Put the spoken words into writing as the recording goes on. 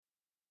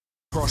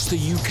across the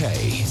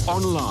UK,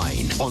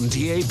 online, on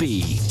DAB,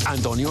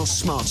 and on your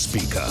smart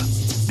speaker.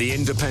 The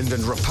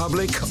Independent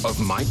Republic of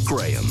Mike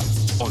Graham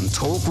on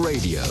Talk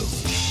Radio.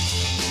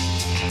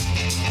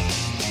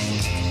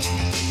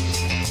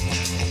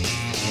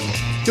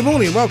 Good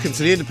morning and welcome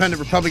to the Independent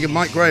Republic of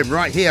Mike Graham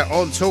right here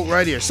on Talk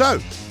Radio.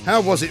 So, how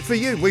was it for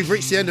you? We've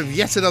reached the end of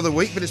yet another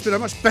week, but it's been a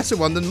much better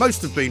one than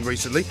most have been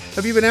recently.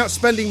 Have you been out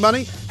spending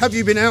money? Have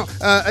you been out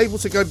able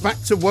to go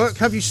back to work?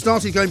 Have you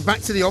started going back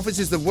to the office?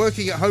 Is the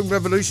working at home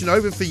revolution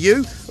over for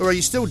you? Or are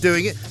you still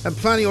doing it and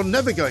planning on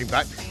never going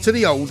back to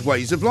the old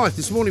ways of life?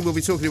 This morning we'll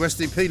be talking to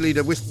SDP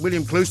leader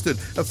William Clouston,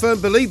 a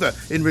firm believer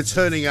in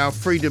returning our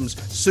freedoms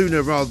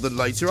sooner rather than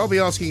later. I'll be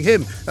asking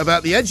him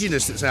about the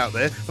edginess that's out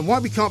there and why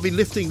we can't be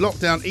lifting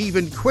lockdown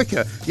even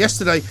quicker.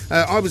 Yesterday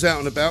I was out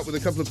and about with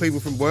a couple of people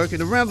from work,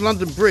 and around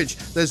London Bridge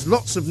there's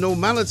lots of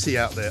normality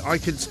out there, I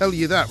can tell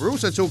you that. We're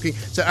also talking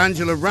to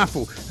Angela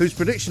Raffle, whose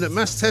prediction that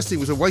mass testing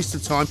was a waste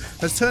of time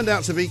has turned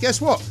out to be,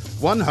 guess what,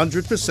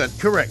 100%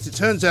 correct. It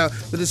turns out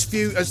that as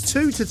few as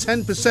 2 to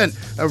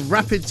 10% of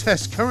rapid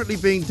tests currently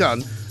being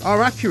done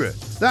are accurate.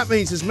 That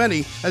means as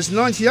many as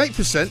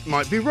 98%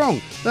 might be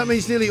wrong. That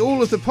means nearly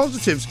all of the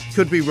positives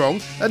could be wrong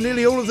and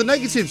nearly all of the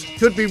negatives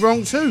could be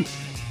wrong too.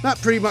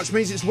 That pretty much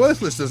means it's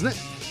worthless, doesn't it?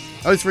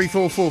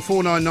 0344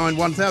 499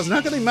 1000.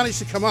 How can they manage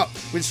to come up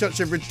with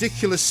such a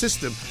ridiculous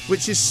system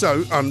which is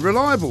so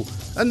unreliable?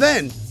 And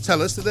then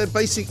tell us that they're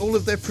basing all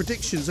of their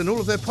predictions and all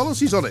of their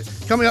policies on it.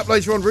 Coming up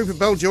later on, Rupert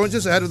Bell joins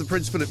us, ahead of the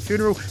Principal at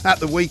funeral at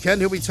the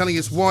weekend. He'll be telling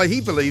us why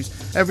he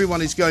believes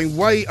everyone is going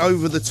way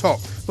over the top.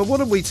 But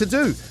what are we to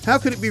do? How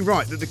can it be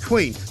right that the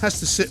Queen has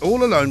to sit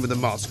all alone with a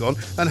mask on?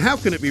 And how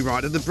can it be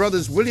right that the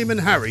brothers William and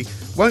Harry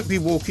won't be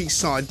walking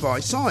side by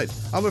side?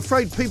 I'm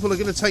afraid people are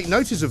going to take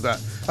notice of that.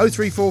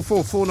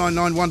 0344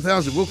 499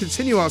 1000. We'll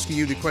continue asking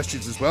you the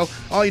questions as well.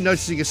 Are you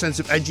noticing a sense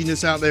of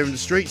edginess out there in the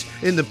streets,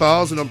 in the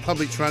bars and on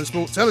public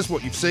transport? Tell us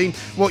what you've seen,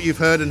 what you've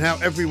heard and how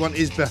everyone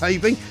is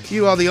behaving.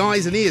 You are the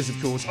eyes and ears,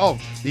 of course,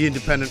 of the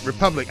Independent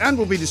Republic. And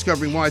we'll be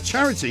discovering why a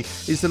charity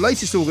is the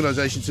latest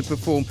organisation to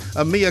perform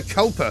a mea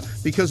culpa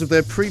because of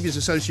their previous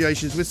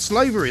associations with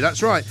slavery.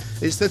 That's right,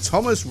 it's the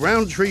Thomas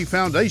Rowntree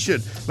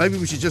Foundation. Maybe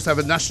we should just have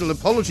a National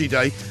Apology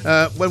Day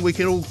when we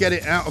can all get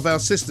it out of our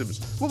systems.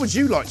 What would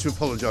you like to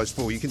apologise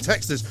for? You can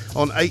text us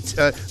on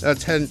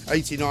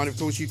 1089. Of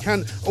course, you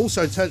can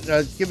also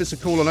give us a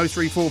call on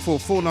 0344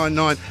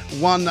 499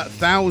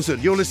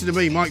 1000. You're listening to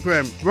me, Mike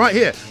Graham, right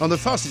here on the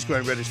fastest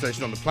growing radio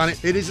station on the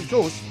planet. It is, of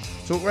course,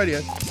 Talk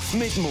Radio.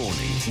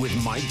 Mid-morning with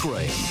Mike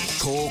Graham.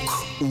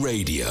 Talk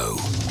Radio.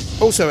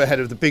 Also ahead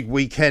of the big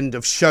weekend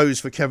of shows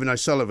for Kevin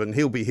O'Sullivan,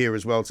 he'll be here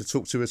as well to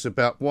talk to us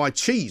about why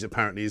cheese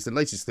apparently is the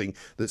latest thing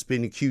that's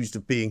been accused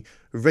of being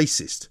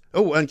racist.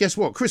 Oh, and guess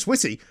what? Chris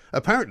Whitty,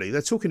 apparently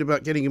they're talking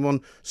about getting him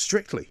on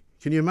Strictly.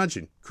 Can you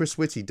imagine Chris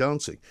Whitty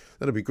dancing?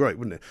 That'd be great,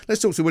 wouldn't it?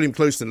 Let's talk to William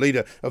Clouston,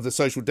 leader of the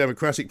Social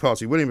Democratic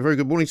Party. William, a very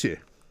good morning to you.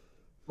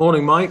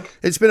 Morning, Mike.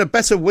 It's been a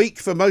better week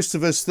for most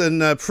of us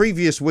than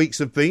previous weeks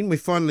have been.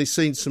 We've finally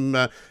seen some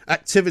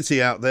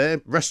activity out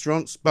there.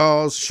 Restaurants,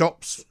 bars,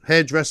 shops,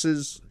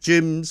 hairdressers,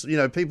 gyms. You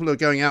know, people are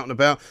going out and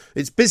about.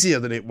 It's busier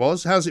than it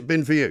was. How's it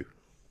been for you?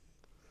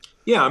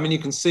 Yeah, I mean, you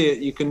can see it.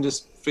 You can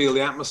just feel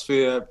the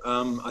atmosphere.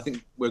 I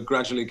think we're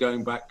gradually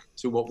going back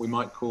to what we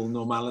might call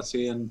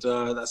normality, and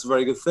that's a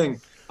very good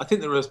thing. I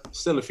think there are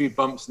still a few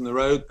bumps in the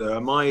road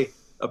there.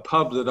 A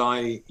pub that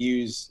I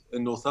use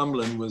in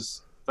Northumberland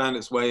found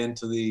its way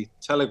into the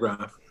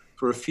Telegraph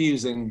for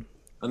refusing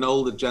an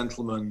older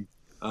gentleman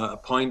a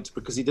pint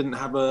because he didn't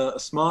have a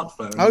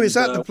smartphone. Oh, is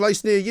that the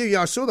place near you?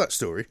 Yeah, I saw that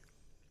story.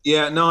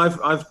 Yeah, no,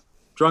 I've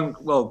drunk,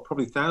 well,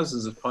 probably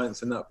thousands of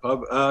pints in that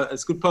pub.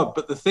 It's a good pub.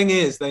 But the thing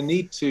is, they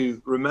need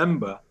to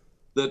remember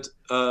that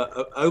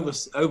over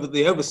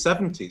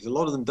 70s, a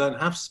lot of them don't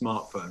have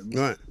smartphones.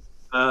 Right.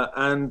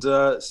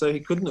 So he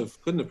couldn't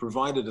have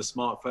provided a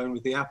smartphone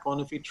with the app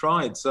on if he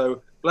tried.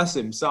 So bless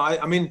him. So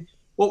I mean,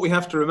 what we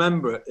have to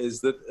remember is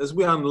that as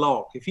we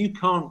unlock, if you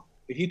can't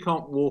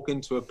walk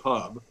into a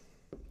pub,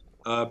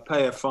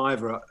 pay a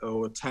 £5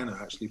 or a tenner,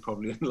 actually,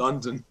 probably in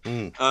London,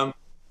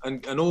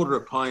 and order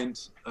a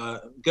pint,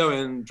 go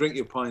in, drink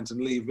your pint, and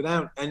leave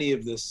without any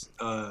of this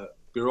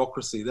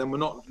bureaucracy, then we're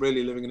not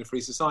really living in a free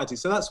society.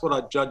 So that's what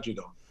I'd judge it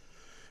on.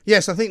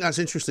 Yes, I think that's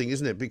interesting,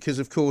 isn't it? Because,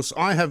 of course,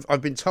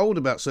 I've been told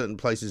about certain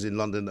places in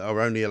London that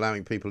are only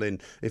allowing people in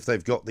if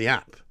they've got the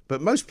app. But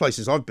most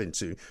places I've been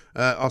to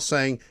are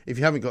saying, if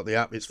you haven't got the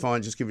app, it's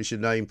fine, just give us your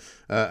name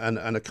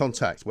and a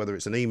contact, whether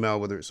it's an email,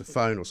 whether it's a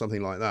phone or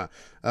something like that.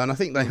 And I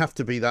think they have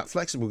to be that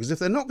flexible, because if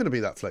they're not going to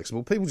be that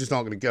flexible, people just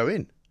aren't going to go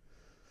in.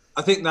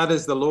 I think that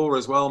is the law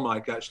as well,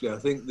 Mike. Actually, I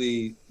think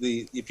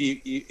if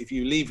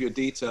you leave your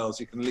details,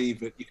 you can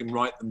leave it. You can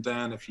write them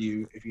down if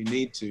you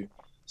need to.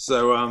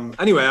 So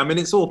anyway, I mean,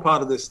 it's all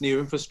part of this new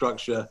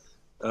infrastructure,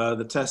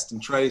 the test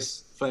and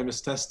trace, famous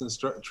test and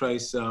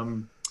trace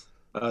scheme.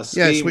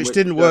 Yes, which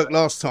didn't work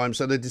last time,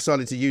 so they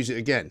decided to use it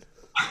again.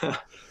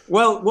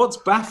 Well, what's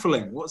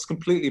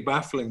completely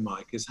baffling,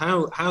 Mike, is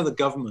how the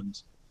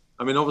government,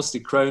 I mean,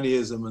 obviously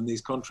cronyism and these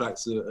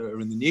contracts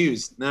are in the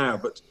news now,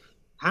 but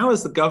how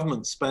has the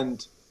government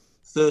spent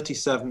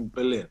 37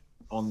 billion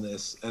on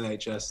this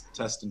NHS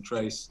test and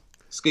trace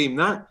scheme.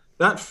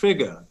 That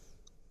figure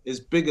is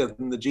bigger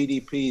than the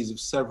GDPs of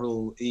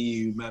several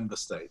EU member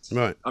states.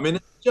 Right.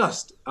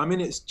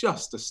 It's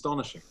just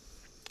astonishing.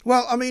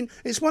 Well, I mean,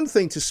 it's one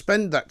thing to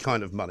spend that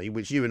kind of money,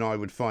 which you and I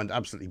would find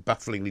absolutely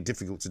bafflingly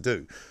difficult to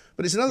do,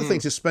 but it's another thing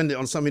to spend it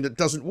on something that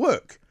doesn't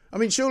work. I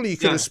mean, surely you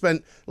could have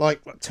spent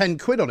like 10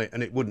 quid on it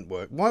and it wouldn't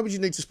work. Why would you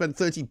need to spend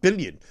 30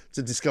 billion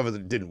to discover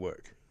that it didn't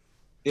work?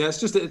 Yeah,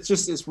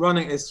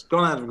 it's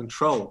gone out of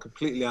control,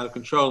 completely out of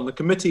control. And the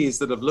committees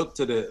that have looked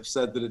at it have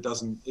said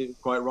that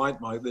quite right,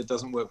 Mike, that it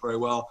doesn't work very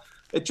well.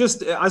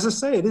 As I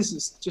say,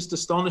 it's just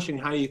astonishing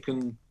how you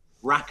can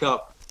rack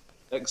up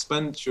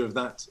expenditure of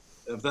that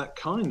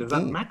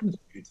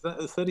magnitude,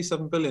 that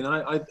 37 billion.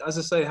 As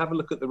I say, have a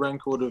look at the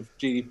rank order of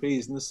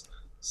GDPs, and there's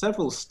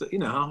several,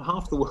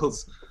 half the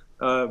world's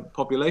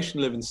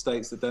population live in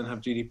states that don't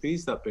have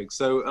GDPs that big.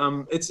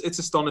 So it's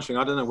astonishing.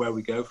 I don't know where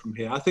we go from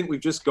here. I think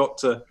we've just got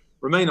to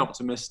remain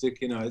optimistic.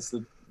 It's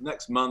the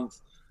next month,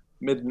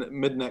 mid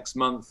next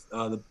month,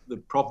 the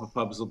proper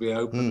pubs will be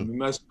open. I mean,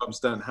 most pubs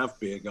don't have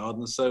beer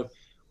gardens, so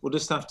we'll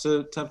just have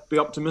to be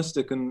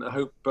optimistic and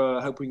hope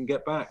we can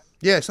get back.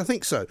 Yes, I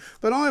think so.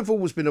 But I've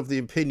always been of the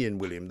opinion,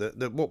 William,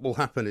 that what will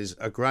happen is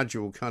a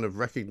gradual kind of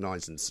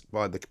recognisance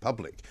by the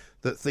public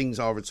that things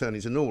are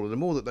returning to normal. And the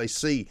more that they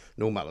see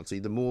normality,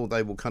 the more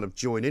they will kind of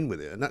join in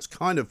with it. And that's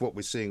kind of what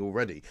we're seeing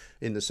already,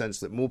 in the sense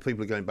that more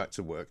people are going back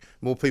to work,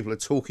 more people are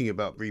talking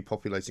about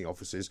repopulating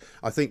offices.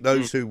 I think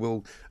those who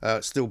will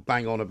still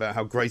bang on about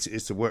how great it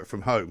is to work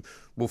from home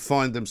will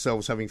find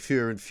themselves having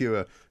fewer and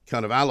fewer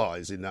kind of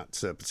allies in that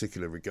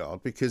particular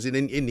regard, because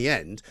in the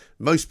end,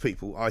 most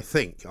people, I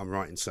think I'm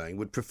right in saying,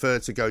 would prefer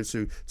to go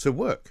to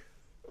work.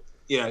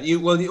 Yeah,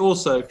 you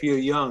also, if you're a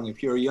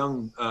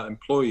young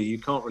employee, you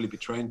can't really be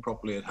trained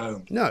properly at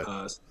home.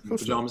 No, in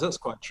pajamas. That's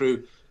quite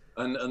true,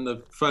 and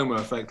the FOMO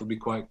effect will be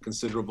quite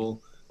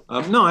considerable.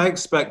 No, I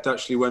expect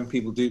actually when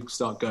people do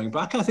start going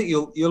back, I think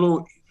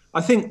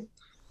I think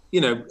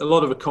a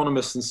lot of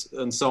economists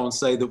and so on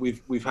say that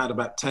we've had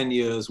about 10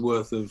 years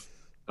worth of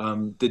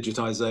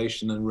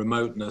digitization and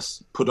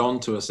remoteness put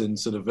onto us in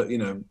sort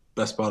of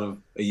best part of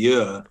a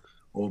year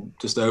or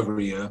just over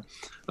a year,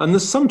 and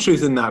there's some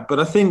truth in that. But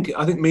I think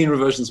mean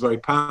reversion is very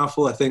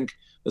powerful. I think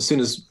as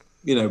soon as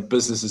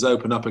businesses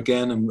open up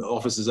again and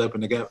offices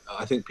open again,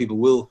 I think people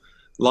will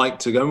like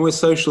to go. And we're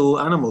social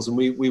animals, and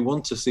we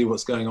want to see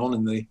what's going on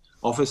in the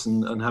office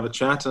and have a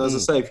chat. And as I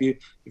say, if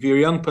you're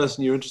a young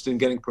person, you're interested in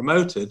getting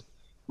promoted,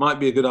 might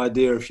be a good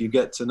idea if you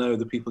get to know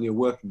the people you're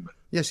working with.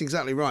 Yes,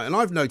 exactly right. And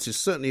I've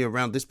noticed, certainly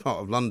around this part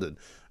of London,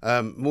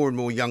 more and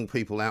more young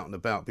people out and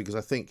about, because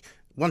I think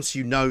once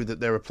you know that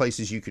there are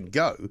places you can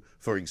go,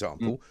 for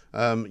example,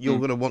 you're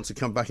going to want to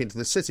come back into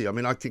the city. I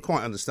mean, I can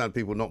quite understand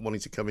people not wanting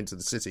to come into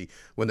the city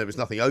when there is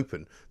nothing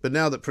open. But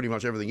now that pretty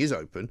much everything is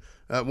open,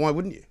 why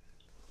wouldn't you?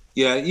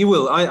 Yeah, you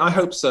will. I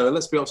hope so.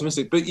 Let's be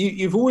optimistic. But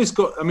you've always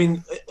got, I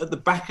mean, at the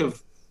back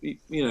of,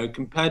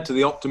 compared to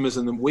the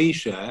optimism that we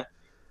share,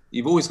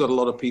 you've always got a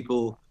lot of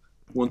people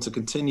who want to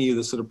continue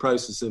the sort of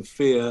process of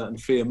fear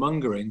and fear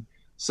mongering.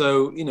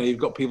 So, you've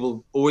got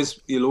people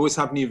you'll always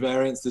have new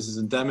variants. This is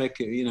endemic.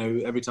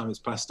 Every time it's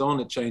passed on,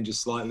 it changes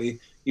slightly.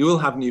 You will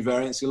have new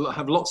variants. You'll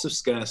have lots of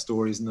scare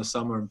stories in the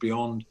summer and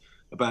beyond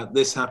about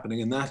this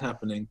happening and that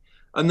happening.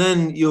 And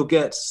then you'll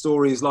get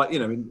stories like,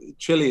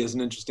 Chile is an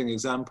interesting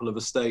example of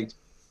a state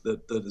that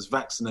is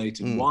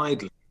vaccinated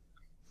widely,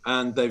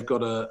 and they've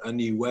got a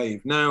new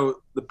wave. Now,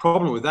 the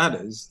problem with that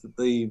is that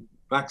the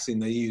vaccine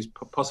they use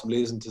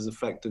possibly isn't as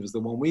effective as the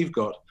one we've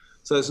got.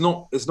 So it's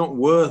not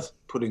worth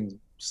putting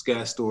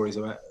scare stories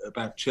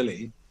about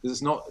Chile,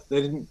 because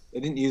they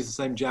didn't use the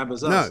same jab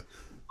as us. No.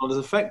 Not as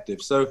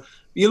effective. So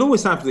you'll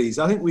always have these.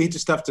 I think we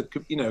just have to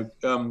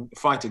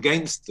fight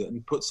against it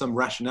and put some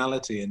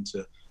rationality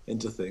into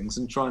things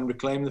and try and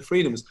reclaim the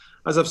freedoms.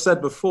 As I've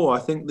said before, I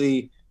think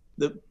it's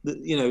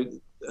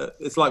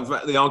like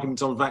the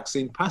argument on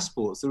vaccine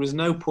passports. There is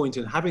no point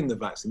in having the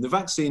vaccine. The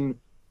vaccine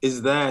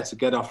is there to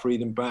get our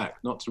freedom back,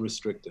 not to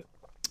restrict it.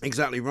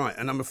 Exactly right.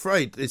 And I'm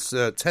afraid this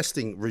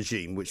testing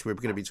regime, which we're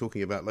going to be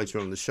talking about later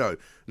on in the show,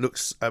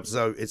 looks as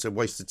though it's a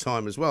waste of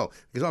time as well.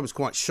 Because I was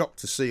quite shocked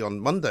to see on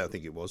Monday, I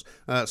think it was,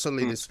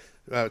 suddenly this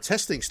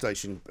testing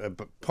station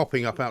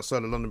popping up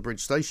outside of London Bridge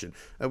Station,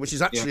 which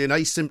is actually an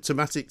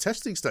asymptomatic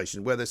testing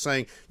station where they're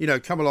saying,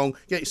 come along,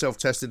 get yourself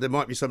tested. There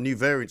might be some new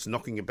variants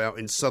knocking about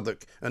in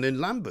Southwark and in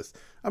Lambeth.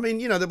 I mean,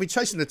 they'll be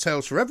chasing their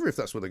tails forever if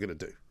that's what they're going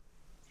to do.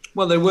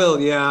 Well, they will,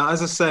 yeah.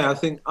 As I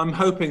say, I'm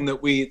hoping that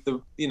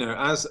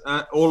as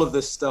all of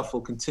this stuff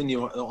will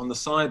continue on the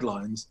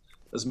sidelines,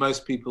 as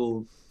most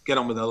people get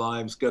on with their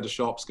lives, go to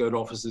shops, go to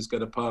offices, go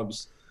to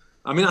pubs.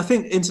 I mean, I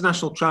think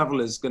international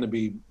travel is going to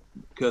be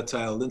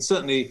curtailed, and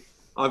certainly,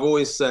 I've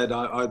always said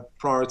I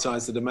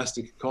prioritise the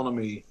domestic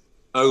economy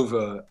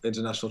over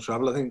international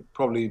travel. I think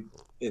probably,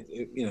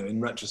 in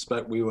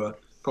retrospect, we were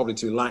probably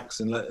too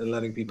lax in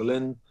letting people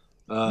in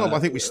Well, I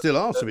think we still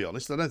are, to be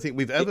honest. I don't think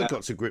we've ever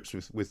got to grips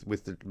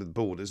with the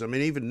borders. I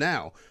mean, even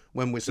now,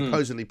 when we're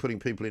supposedly putting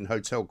people in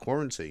hotel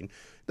quarantine,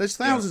 there's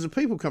thousands of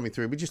people coming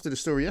through. We just did a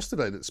story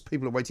yesterday that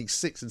people are waiting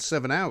 6 and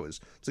 7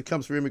 hours to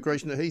come through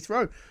immigration at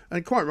Heathrow.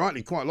 And quite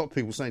rightly, quite a lot of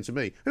people saying to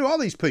me, who are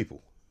these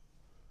people?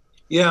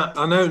 Yeah,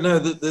 I know. No,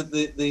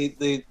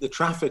 the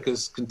traffic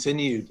has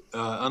continued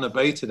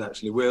unabated,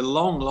 actually. We're a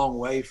long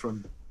way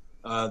from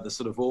the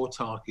sort of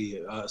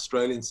autarky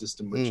Australian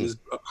system, which is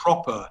a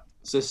proper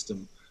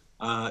system.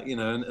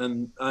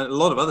 And a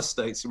lot of other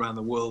states around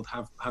the world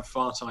have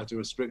far tighter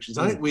restrictions.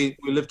 I think we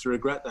live to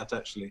regret that,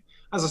 actually.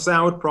 As I say,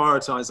 I would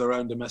prioritise our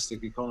own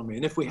domestic economy.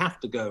 And if we have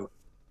to go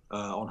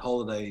on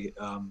holiday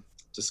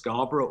to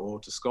Scarborough or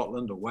to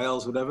Scotland or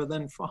Wales, whatever,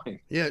 then fine.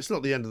 Yeah, it's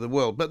not the end of the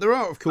world. But there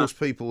are, of course,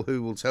 people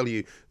who will tell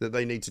you that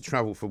they need to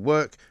travel for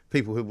work,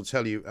 people who will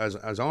tell you,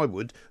 as I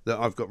would, that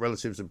I've got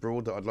relatives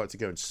abroad that I'd like to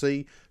go and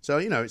see. So,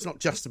 it's not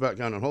just about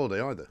going on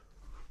holiday either.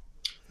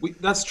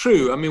 That's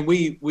true. I mean,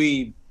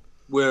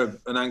 we're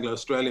an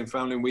Anglo-Australian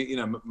family.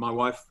 And my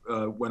wife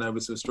went over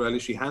to Australia.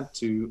 She had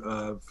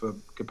to, for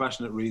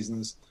compassionate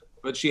reasons,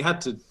 but she had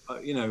to,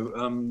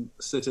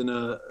 sit in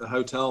a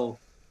hotel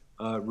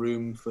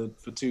room for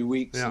 2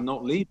 weeks and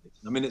not leave it.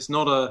 I mean,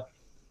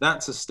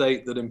 that's a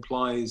state that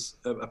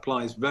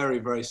applies very,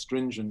 very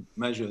stringent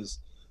measures.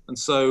 And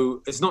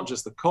so it's not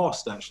just the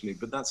cost, actually,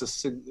 but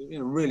that's a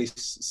really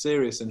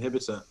serious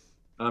inhibitor.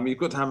 You've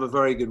got to have a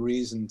very good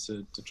reason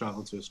to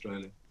travel to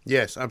Australia.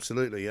 Yes,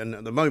 absolutely. And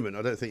at the moment,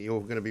 I don't think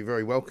you're going to be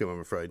very welcome, I'm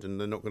afraid, and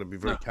they're not going to be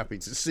very happy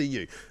to see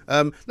you.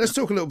 Let's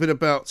talk a little bit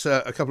about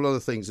a couple other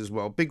things as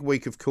well. Big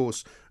week, of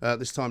course.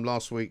 This time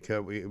last week,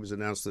 it was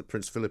announced that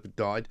Prince Philip had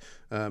died,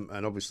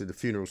 and obviously the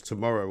funeral's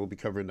tomorrow. We'll be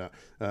covering that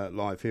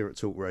live here at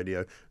Talk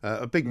Radio.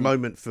 A big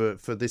moment for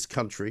this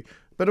country,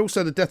 but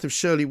also the death of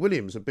Shirley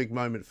Williams, a big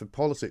moment for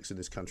politics in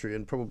this country,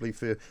 and probably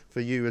for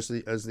you as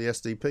the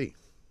SDP.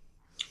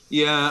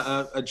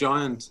 Yeah, a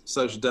giant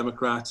social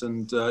democrat,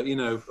 and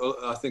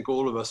I think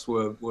all of us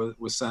were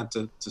sad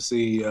to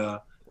see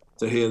to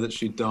hear that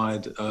she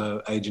died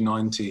age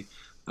 90.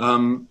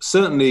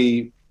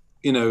 Certainly,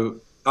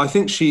 I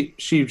think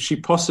she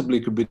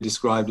possibly could be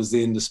described as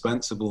the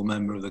indispensable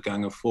member of the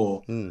Gang of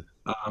Four,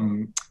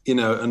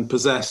 and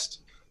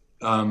possessed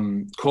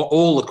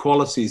all the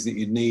qualities that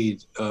you'd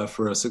need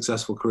for a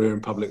successful career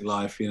in public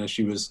life.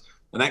 She was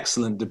an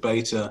excellent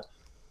debater,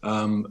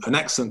 an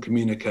excellent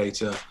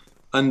communicator.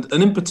 And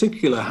in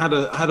particular, had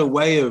a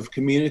way of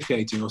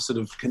communicating or sort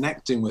of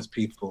connecting with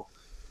people.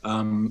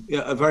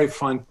 A very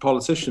fine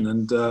politician,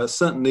 and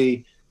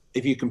certainly,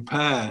 if you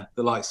compare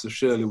the likes of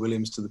Shirley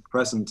Williams to the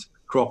present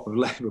crop of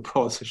Labour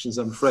politicians,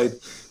 I'm afraid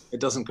it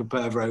doesn't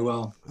compare very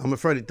well. I'm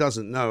afraid it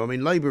doesn't, no. I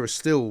mean, Labour are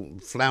still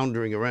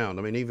floundering around.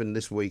 I mean, even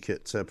this week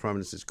at Prime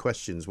Minister's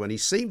Questions, when he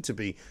seemed to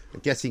be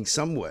getting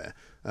somewhere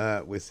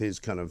with his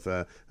kind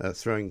of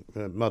throwing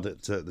mud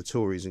at the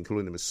Tories and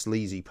calling them a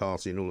sleazy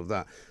party and all of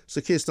that. So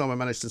Keir Starmer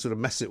managed to sort of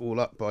mess it all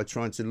up by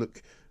trying to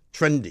look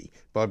trendy,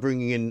 by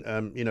bringing in,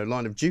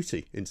 Line of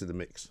Duty into the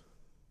mix.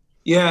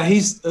 Yeah,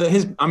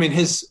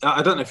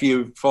 I don't know if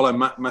you follow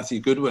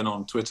Matthew Goodwin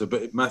on Twitter,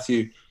 but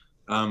Matthew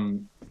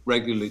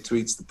regularly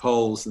tweets the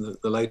polls and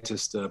the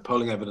latest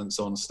polling evidence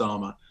on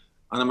Starmer.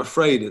 And I'm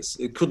afraid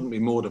it couldn't be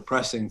more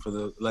depressing for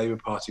the Labour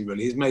Party,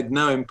 really. He's made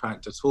no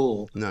impact at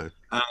all. No.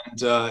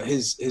 And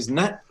his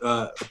net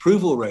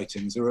approval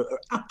ratings are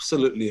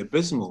absolutely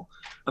abysmal.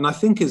 And I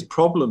think his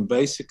problem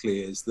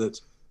basically is that,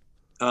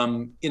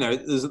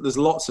 there's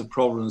lots of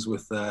problems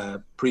with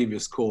their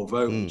previous core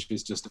vote, which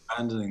is just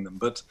abandoning them.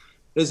 But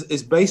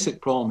his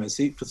basic problem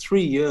is for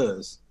 3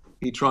 years,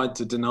 he tried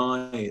to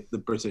deny the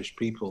British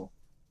people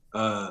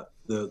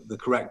the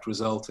correct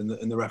result in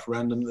the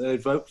referendum that they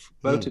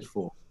voted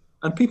for.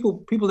 And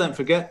people don't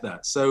forget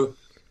that. So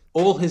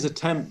all his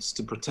attempts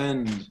to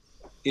pretend,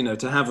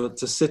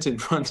 to sit in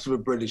front of a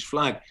British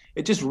flag,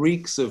 it just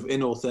reeks of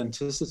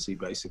inauthenticity,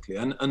 basically.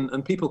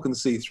 And people can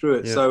see through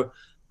it. Yeah. So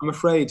I'm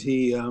afraid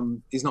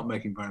he's not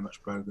making very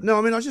much progress. No,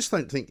 I mean, I just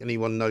don't think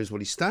anyone knows what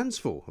he stands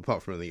for,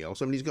 apart from anything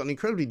else. I mean, he's got an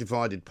incredibly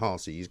divided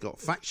party. He's got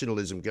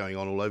factionalism going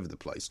on all over the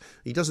place.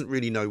 He doesn't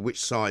really know which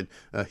side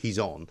he's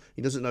on.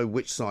 He doesn't know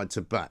which side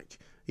to back.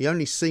 He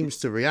only seems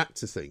to react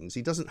to things.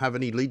 He doesn't have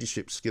any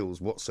leadership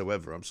skills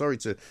whatsoever. I'm sorry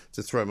to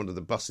throw him under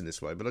the bus in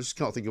this way, but I just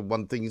can't think of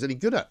one thing he's any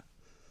good at.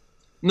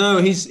 No,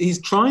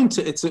 he's trying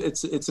to. It's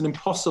an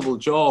impossible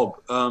job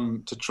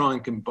to try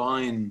and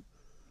combine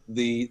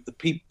the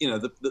people.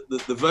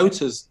 The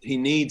voters he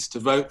needs to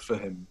vote for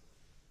him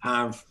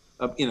have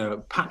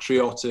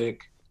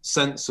patriotic,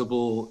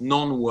 sensible,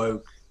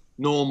 non-woke,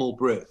 normal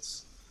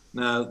Brits.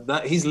 Now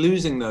that he's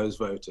losing those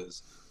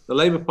voters, the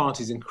Labour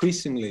Party is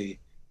increasingly.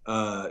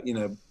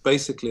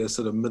 Basically a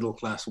sort of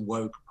middle-class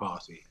woke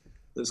party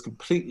that's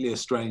completely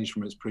estranged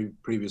from its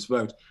previous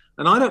vote.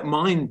 And I don't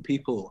mind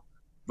people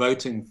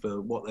voting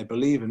for what they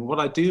believe in. What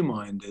I do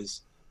mind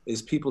is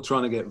people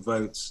trying to get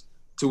votes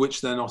to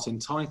which they're not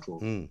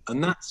entitled.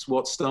 And that's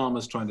what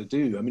Starmer's trying to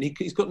do. I mean,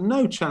 he's got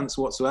no chance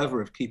whatsoever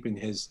of keeping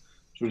his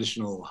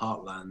traditional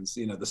heartlands,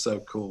 the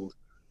so-called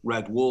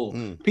red wall.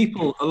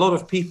 A lot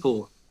of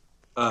people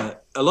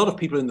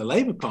in the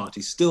Labour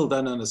Party still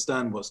don't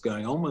understand what's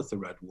going on with the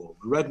red wall.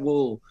 The red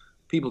wall,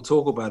 people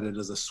talk about it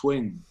as a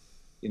swing.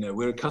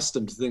 We're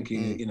accustomed to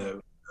thinking,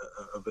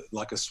 of it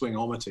like a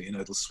swingometer.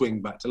 It'll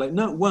swing back to late.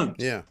 No, it won't.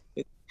 Yeah,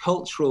 it's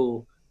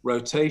cultural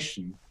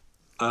rotation.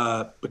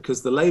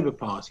 Because the Labour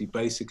Party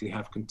basically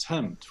have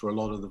contempt for a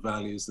lot of the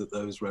values that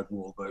those red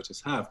wall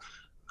voters have.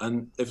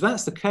 And if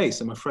that's the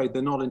case, I'm afraid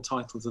they're not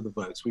entitled to the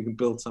votes. We can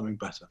build something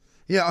better.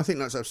 Yeah, I think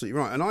that's absolutely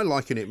right. And I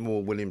liken it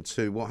more, William,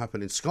 to what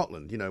happened in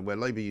Scotland, where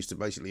Labour used to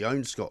basically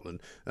own Scotland.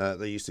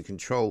 They used to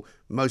control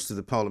most of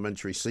the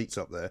parliamentary seats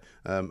up there.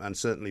 And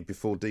certainly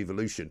before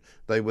devolution,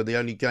 they were the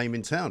only game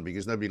in town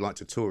because nobody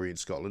liked a Tory in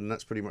Scotland. And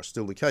that's pretty much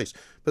still the case.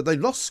 But they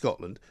lost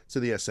Scotland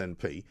to the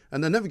SNP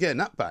and they're never getting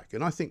that back.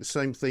 And I think the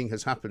same thing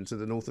has happened to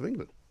the north of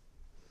England.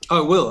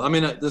 Oh, it will. I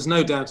mean, there's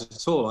no doubt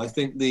at all. I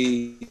think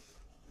the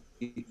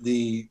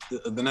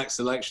next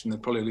election, they'll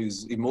probably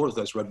lose even more of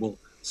those red wall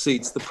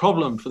seats. The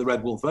problem for the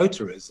red wall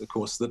voter is, of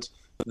course, that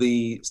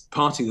the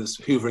party that's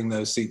hoovering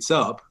those seats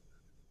up,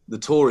 the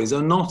Tories,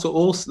 are not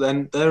also,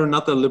 then they're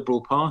another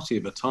liberal party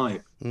of a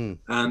type.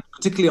 And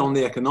particularly on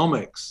the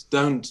economics,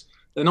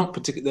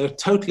 they're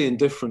totally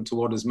indifferent to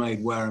what is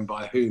made where and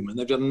by whom, and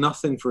they've done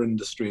nothing for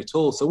industry at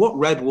all. So what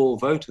red wall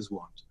voters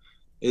want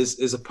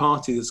is a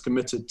party that's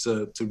committed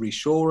to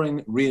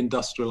reshoring,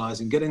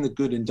 reindustrializing, getting the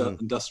good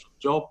industrial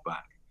job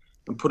back,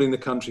 and putting the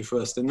country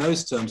first in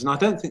those terms. And I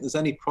don't think there's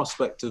any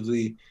prospect of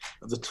the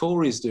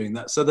Tories doing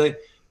that. So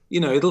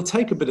it'll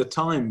take a bit of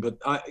time, but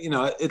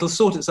it'll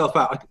sort itself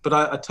out. But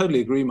I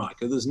totally agree,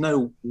 Micah. There's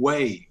no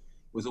way,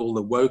 with all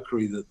the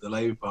wokery that the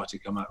Labour Party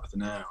come out with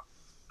now,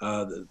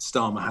 that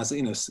Starmer has,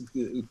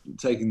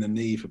 taking the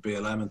knee for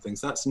BLM and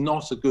things. That's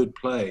not a good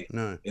play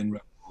in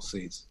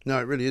seats. No,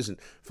 it really isn't.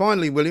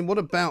 Finally, William, what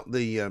about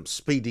the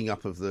speeding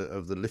up of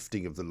the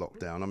lifting of the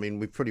lockdown? I mean,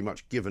 we've pretty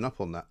much given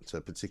up on that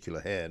particular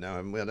hare now,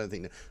 and I don't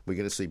think that we're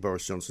going to see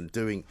Boris Johnson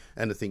doing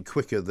anything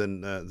quicker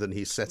than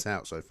he's set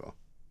out so far.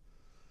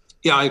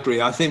 Yeah, I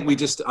agree. I think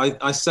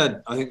I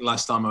said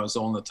last time I was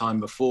on, the time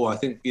before, I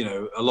think,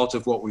 a lot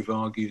of what we've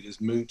argued is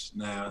moot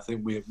now. I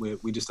think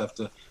we just have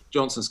to,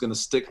 Johnson's going to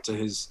stick to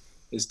his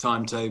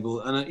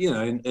timetable,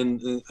 and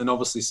and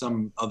obviously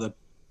some other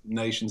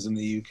nations in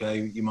the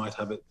UK, you might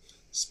have it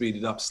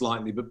speeded up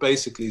slightly, but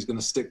basically he's going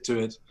to stick to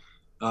it.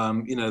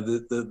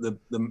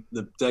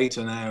 The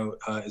data now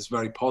is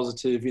very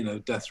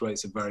positive. Death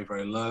rates are very,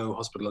 very low.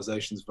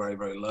 Hospitalizations very,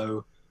 very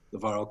low. The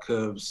viral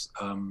curves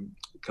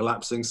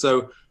collapsing.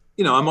 So,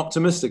 I'm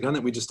optimistic. I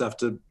think we just have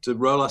to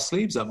roll our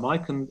sleeves up,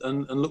 Mike,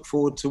 and look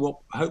forward to what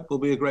I hope will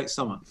be a great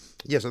summer.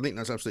 Yes, I think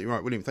that's absolutely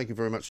right. William, thank you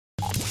very much.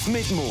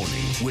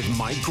 Mid-morning with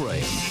Mike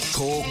Graham.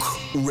 Talk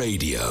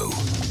Radio.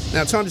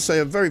 Now, time to say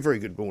a very, very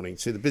good morning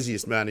to the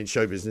busiest man in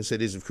show business.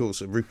 It is, of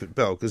course, Rupert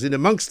Bell, because in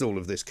amongst all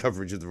of this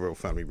coverage of the royal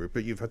family,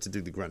 Rupert, you've had to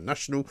do the Grand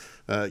National,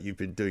 you've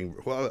been doing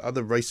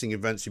other racing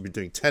events, you've been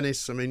doing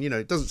tennis. I mean,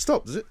 it doesn't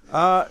stop, does it?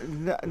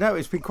 No,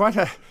 it's been quite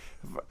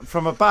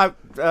from about,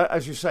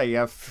 as you say,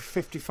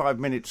 55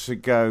 minutes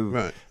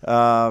ago,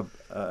 right.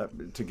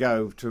 To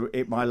go to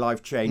it, my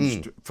life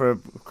changed for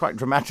quite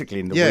dramatically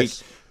in the week,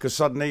 because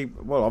suddenly,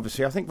 well,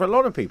 obviously, I think for a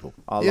lot of people,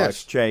 our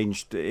lives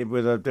changed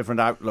with a different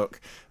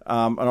outlook.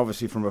 And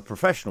obviously, from a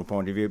professional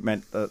point of view, it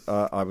meant that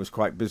I was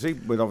quite busy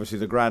with obviously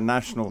the Grand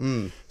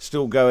National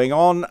still going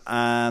on,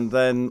 and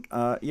then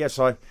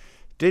I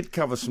did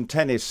cover some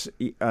tennis,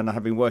 and I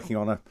have been working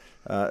on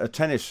a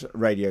tennis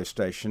radio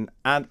station,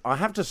 and I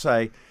have to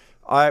say,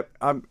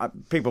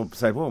 people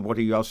say, well, what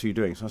else are you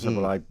doing? So I said,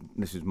 well,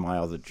 this is my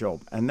other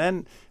job. And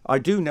then I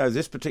do know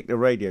this particular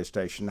radio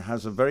station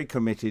has a very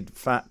committed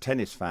fat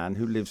tennis fan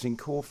who lives in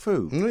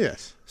Corfu. Oh,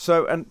 yes.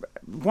 So, and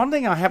one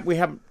thing we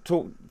haven't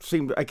talked,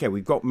 okay,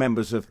 we've got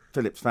members of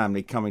Philip's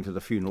family coming to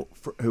the funeral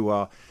who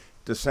are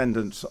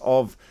descendants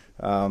of,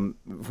 from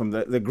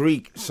the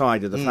Greek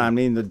side of the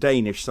family and the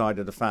Danish side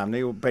of the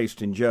family, or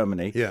based in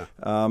Germany. Yeah.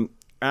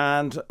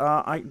 And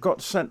I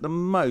got sent the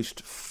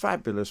most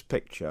fabulous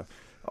picture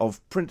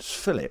of Prince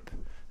Philip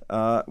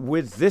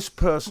with this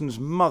person's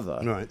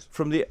mother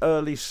from the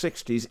early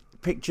 60s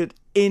pictured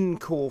in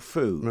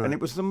Corfu. Right.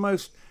 And it's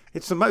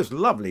the most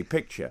lovely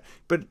picture.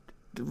 But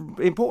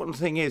the important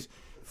thing is,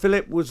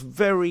 Philip was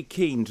very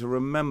keen to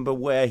remember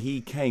where he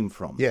came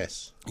from.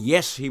 Yes.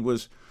 Yes, he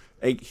was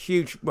a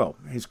huge,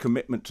 his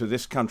commitment to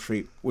this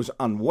country was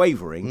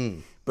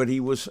unwavering, but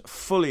he was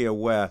fully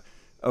aware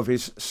of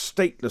his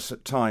stateless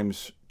at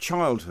times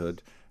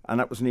childhood, and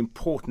that was an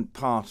important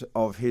part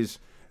of his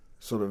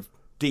sort of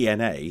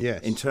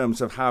DNA in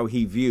terms of how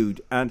he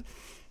viewed, and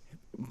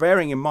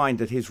bearing in mind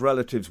that his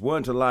relatives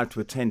weren't allowed to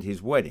attend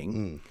his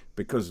wedding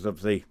because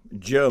of the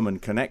German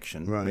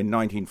connection in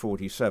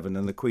 1947,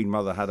 and the Queen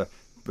Mother had a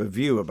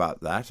view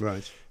about that.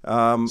 Right.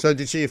 So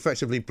did she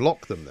effectively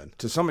block them then?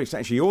 To some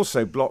extent. She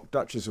also blocked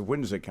Duchess of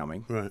Windsor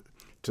coming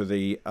to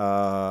the,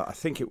 I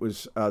think it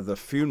was the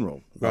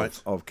funeral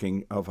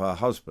of her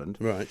husband.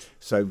 Right.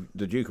 So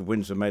the Duke of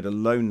Windsor made a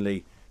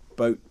lonely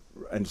boat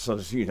and sort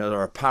of, there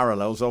are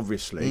parallels,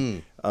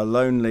 obviously. A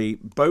lonely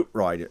boat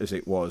ride, as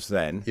it was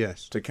then,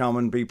 to come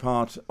and be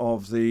part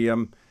of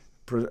the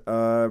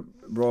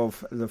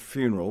the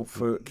funeral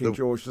for King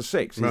George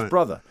VI, his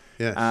brother.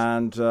 Yes.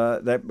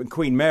 And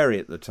Queen Mary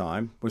at the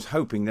time was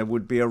hoping there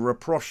would be a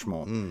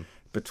rapprochement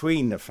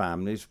between the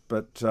families,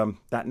 but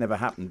that never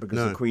happened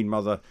because the Queen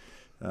Mother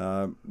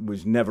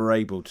was never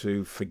able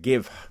to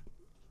forgive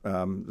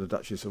the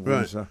Duchess of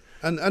Windsor.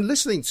 And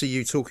listening to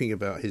you talking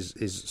about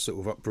his sort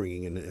of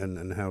upbringing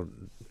and how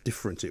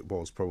different it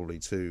was probably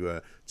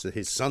to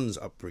his son's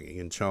upbringing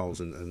and Charles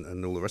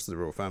and all the rest of the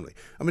royal family.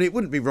 I mean, it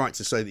wouldn't be right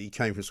to say that he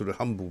came from sort of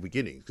humble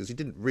beginnings, because he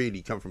didn't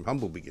really come from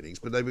humble beginnings,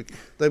 but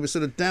they were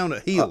sort of down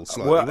at heel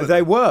slightly. Well,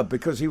 they were,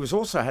 because he was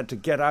also had to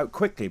get out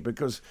quickly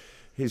because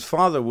his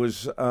father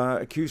was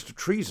accused of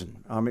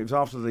treason. It was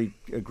after the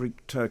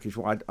Greek-Turkish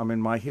war. I mean,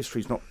 my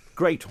history's not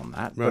great on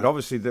that, but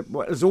obviously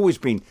there's always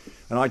been,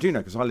 and I do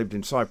know because I lived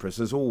in Cyprus,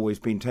 there's always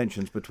been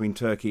tensions between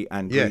Turkey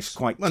and Greece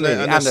quite clearly,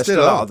 and there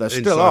still are. There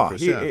still are,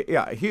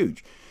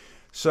 huge.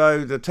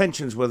 So the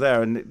tensions were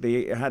there, and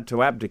they had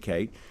to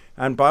abdicate.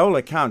 And by all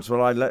accounts, he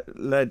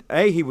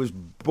was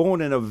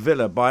born in a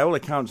villa, by all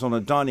accounts, on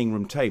a dining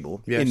room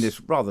table in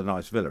this rather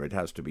nice villa, it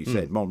has to be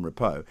said, Mon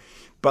Repos.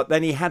 But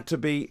then he had to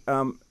be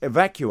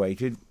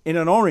evacuated in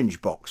an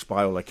orange box,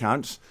 by all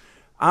accounts,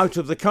 out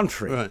of the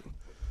country. Right.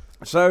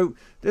 So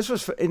this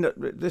was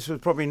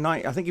probably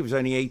I think he was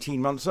only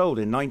 18 months old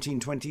in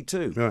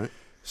 1922. Right.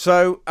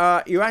 So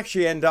you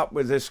actually end up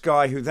with this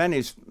guy who then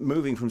is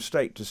moving from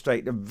state to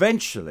state.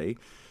 Eventually,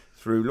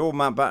 through Lord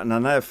Mountbatten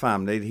and their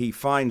family, he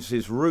finds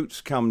his roots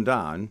come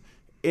down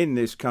in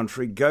this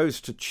country, goes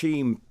to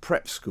Cheam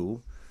Prep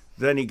School,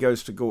 then he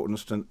goes to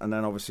Gortonston, and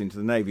then obviously into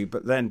the Navy.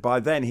 But then by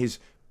then his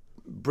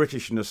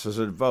Britishness has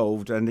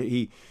evolved, and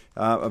he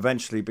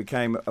eventually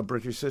became a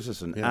British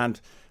citizen. Yeah.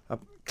 And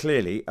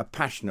clearly a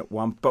passionate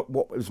one, but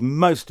what was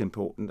most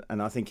important,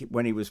 and I think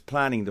when he was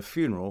planning the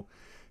funeral,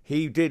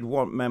 he did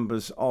want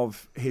members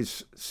of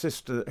his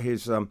sister,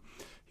 his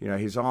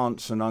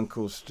aunts and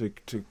uncles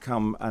to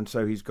come, and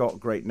so he's got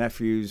great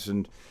nephews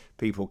and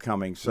people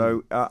coming.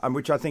 So, and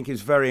which I think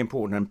is very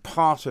important. And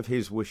part of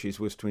his wishes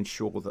was to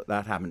ensure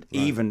that happened,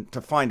 even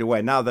to find a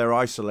way. Now they're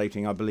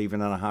isolating, I believe,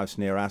 in a house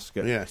near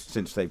Ascot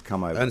since they've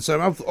come over. And so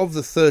of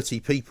the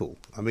 30 people,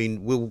 I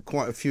mean, will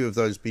quite a few of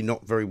those be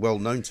not very well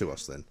known to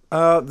us then?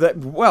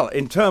 Well,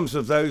 in terms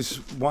of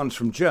those ones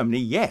from Germany,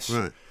 yes.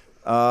 Right.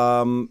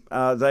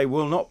 They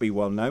will not be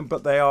well known,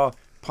 but they are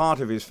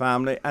part of his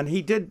family. And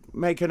he did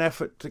make an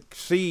effort to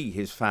see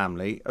his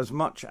family as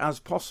much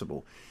as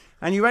possible.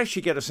 And you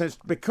actually get a sense,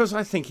 because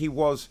I think he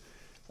was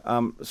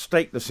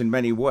stateless in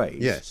many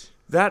ways, yes,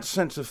 that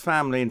sense of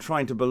family and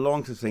trying to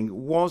belong to things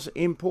was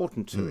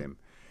important to him.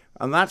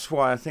 And that's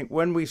why I think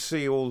when we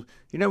see we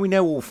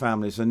know all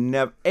families,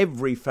 and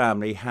every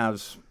family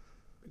has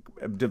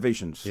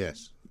divisions.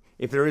 Yes.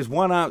 If there is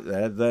one out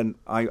there, then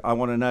I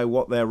want to know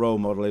what their role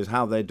model is,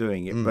 how they're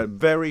doing it. But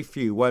very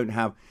few won't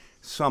have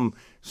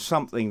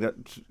something that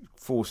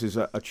forces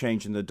a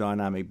change in the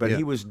dynamic. But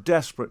he was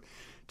desperate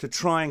to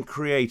try and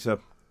create a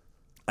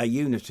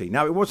unity.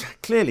 Now, it was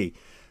clearly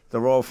the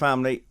royal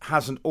family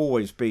hasn't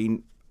always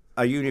been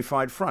a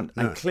unified front.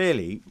 And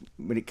clearly,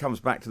 when it comes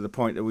back to the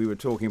point that we were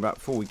talking about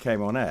before we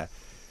came on air,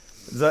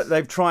 that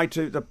they've tried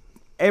to,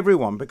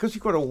 everyone, because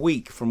you've got a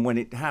week from when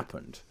it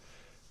happened,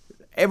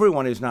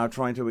 everyone is now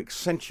trying to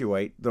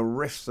accentuate the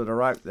risks that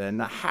are out there.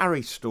 And the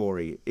Harry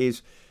story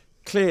is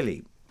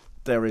clearly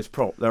there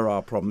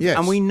are problems. Yes.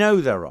 And we know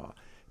there are.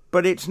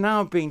 But it's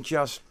now been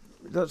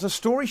the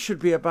story should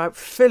be about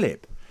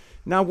Philip.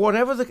 Now,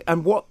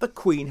 what the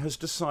Queen has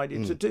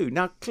decided to do.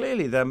 Now,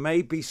 clearly there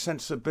may be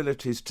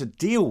sensibilities to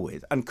deal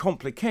with and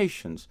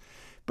complications.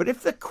 But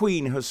if the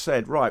Queen has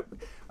said, right,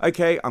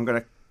 okay, I'm going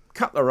to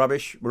cut the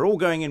rubbish, we're all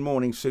going in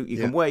morning suit, you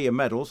can wear your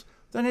medals,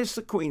 then it's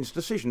the Queen's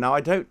decision. Now,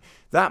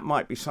 that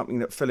might be something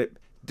that Philip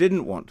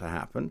didn't want to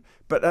happen,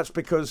 but that's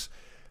because,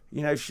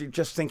 she's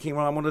just thinking,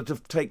 well, I wanted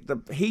to take the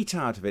heat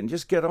out of it and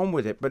just get on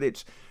with it. But I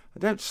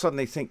don't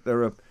suddenly think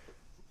the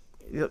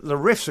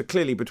rifts are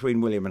clearly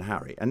between William and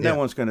Harry, and no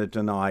one's going to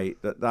deny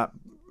that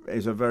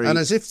is a very... And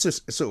as if to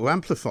sort of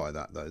amplify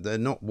that, though, they're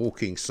not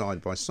walking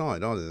side by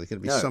side, are they? There's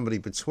going to be somebody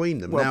between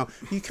them. Well, now,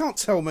 you can't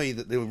tell me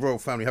that the royal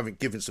family haven't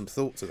given some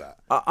thought to that.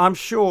 I'm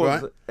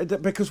sure,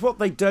 that because what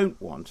they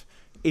don't want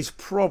is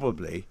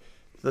probably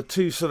the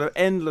two sort of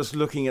endless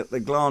looking at the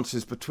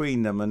glances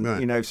between them,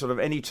 and, sort of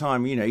any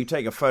time, you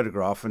take a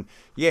photograph, and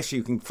yes,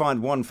 you can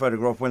find one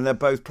photograph when they're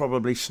both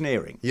probably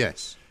sneering.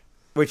 Yes.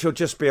 Which will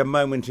just be a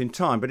moment in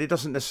time, but it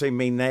doesn't necessarily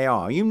mean they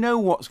are. You know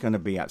what's going to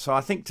be at. So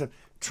I think to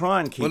try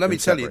and keep. Well, let me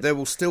tell you, there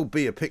will still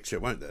be a picture,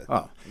 won't there?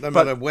 No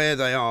matter where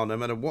they are, no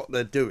matter what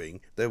they're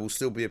doing, there will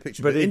still be a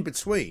picture. But in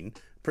between,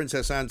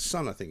 Princess Anne's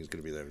son, I think, is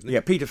going to be there, isn't he?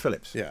 Yeah, Peter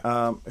Phillips.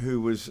 Yeah,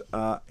 who was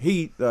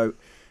he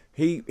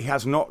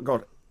has not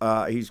got.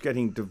 He's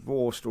getting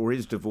divorced or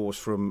is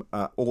divorced from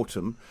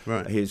Autumn,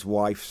 his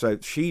wife. So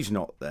she's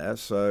not there.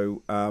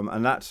 So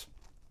and that's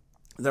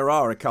there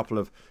are a couple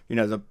of,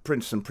 the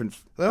Prince and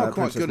Prince. They are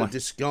quite Princess good at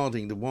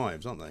discarding the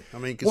wives, aren't they? I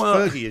mean, because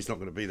Fergie is not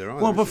going to be there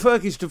either. Well, but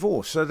Fergie's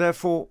divorced, so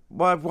therefore,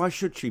 why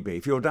should she be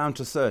if you're down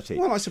to 30?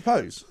 Well, I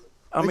suppose.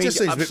 It just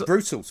seems a bit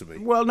brutal to me.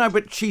 Well, no,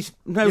 but she's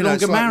no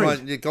longer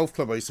married. The golf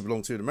club I used to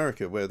belong to in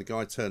America, where the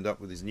guy turned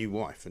up with his new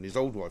wife, and his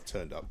old wife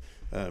turned up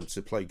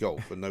to play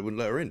golf, and they wouldn't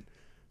let her in.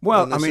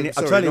 Well, I mean,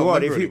 I'll tell you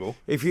what,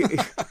 if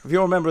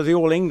you're a member of the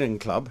All England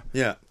Club,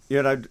 yeah,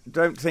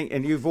 don't think,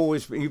 and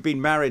you've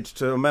been married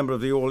to a member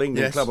of the All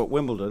England Club at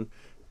Wimbledon,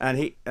 and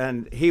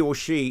he or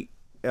she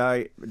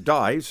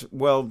dies,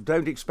 well,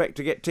 don't expect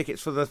to get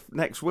tickets for the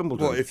next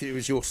Wimbledon. Well, if it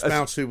was your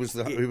spouse who was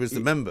the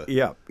member,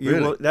 yeah,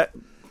 really?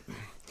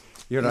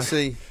 You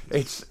see,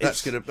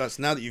 that's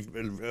now that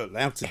you've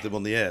outed them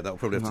on the air, that'll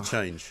probably have to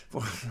change.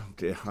 Oh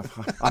dear,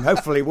 I'm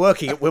hopefully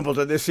working at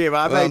Wimbledon this year,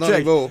 but I may change.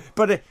 Anymore.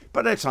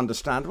 But it's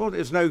understandable.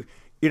 There's no,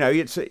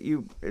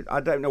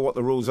 I don't know what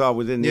the rules are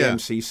within the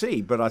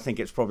MCC, but I think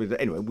it's probably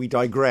anyway. We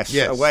digress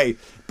away.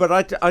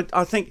 But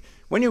I think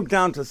when you're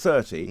down to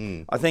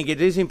 30, I think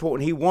it is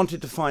important. He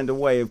wanted to find a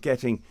way of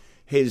getting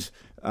his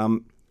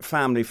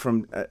family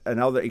from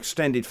another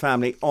extended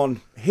family on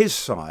his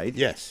side.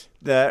 Yes.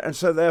 There, and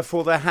so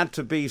therefore there had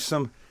to be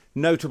some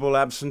notable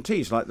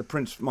absentees, like the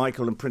Prince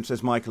Michael and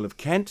Princess Michael of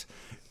Kent,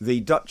 the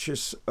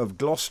Duchess of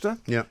Gloucester,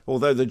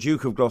 although the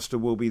Duke of Gloucester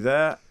will be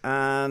there,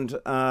 and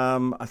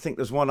I think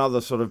there's one other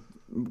sort of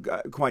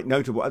quite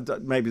notable,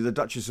 maybe the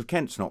Duchess of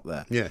Kent's not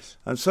there. Yes.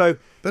 And so...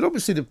 But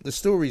obviously the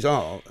stories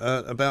are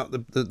about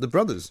the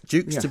brothers,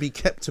 dukes to be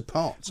kept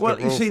apart. Well,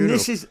 you see,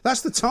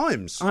 that's the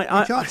Times. You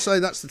can't say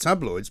that's the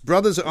tabloids.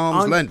 Brothers at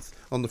arm's length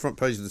on the front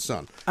page of the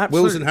Sun.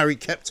 Absolutely. Wills and Harry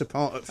kept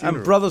apart at funeral.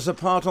 And brothers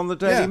apart on the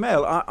Daily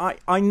Mail.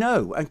 I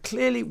know, and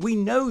clearly we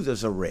know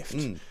there's a rift,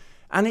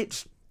 and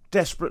it's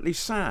desperately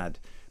sad.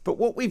 But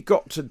what we've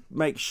got to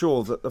make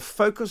sure that the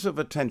focus of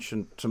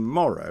attention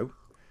tomorrow,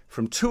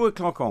 from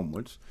 2:00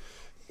 onwards,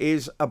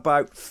 is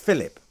about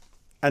Philip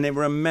and in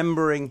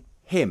remembering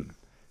him.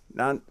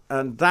 And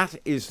that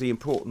is the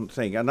important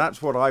thing. And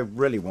that's what I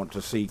really want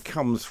to see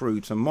come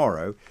through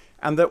tomorrow,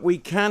 and that we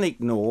can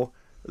ignore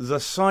the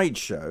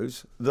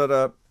sideshows that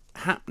are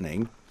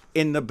happening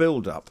in the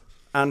build-up.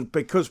 And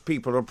because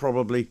people are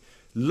probably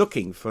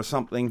looking for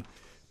something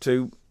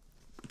to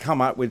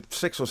come out with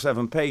 6 or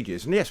 7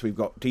 pages. And yes, we've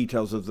got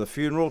details of the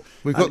funeral.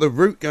 We've got the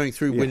route going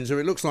through Windsor.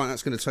 It looks like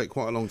that's going to take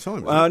quite a long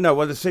time. No,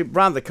 well, it's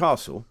around the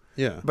castle.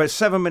 Yeah. But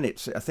 7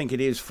 minutes, I think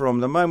it is,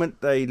 from the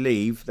moment they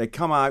leave. They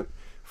come out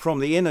from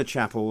the inner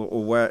chapel,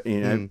 or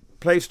where,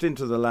 placed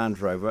into the Land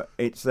Rover.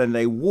 It's then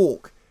they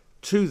walk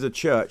to the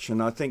church,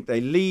 and I think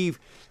they leave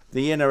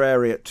the inner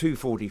area at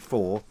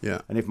 2:44. Yeah.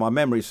 And if my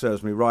memory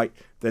serves me right,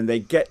 then they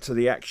get to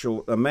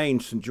the main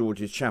St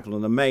George's Chapel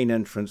and the main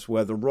entrance,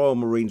 where the Royal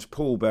Marines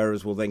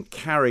pallbearers will then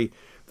carry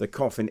the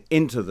coffin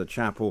into the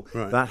chapel.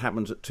 Right. That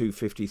happens at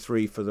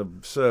 2:53 for the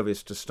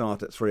service to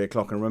start at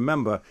 3:00. And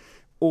remember,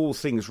 all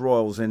things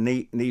royals in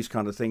these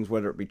kind of things,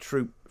 whether it be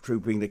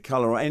trooping, the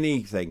colour or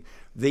anything,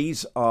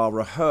 these are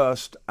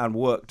rehearsed and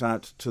worked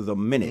out to the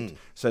minute.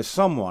 So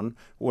someone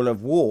will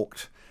have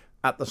walked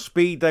at the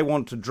speed they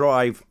want to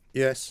drive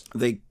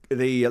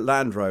the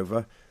Land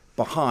Rover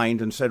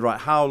behind and said,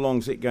 right, how long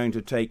is it going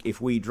to take if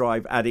we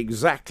drive at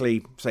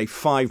exactly, say,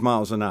 5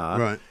 miles an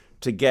hour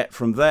to get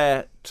from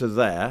there to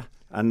there?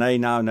 And they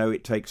now know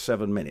it takes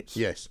 7 minutes.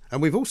 Yes. And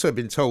we've also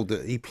been told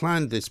that he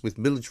planned this with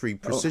military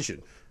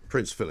precision.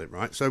 Prince Philip,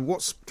 right? So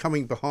what's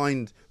coming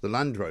behind the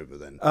Land Rover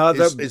then?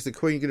 Is the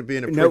Queen going to be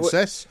in a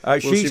princess?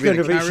 She's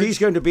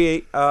going to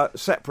be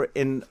separate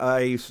in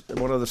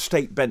one of the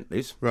state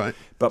Bentleys. Right.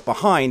 But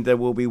behind there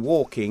will be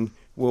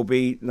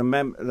the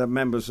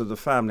members of the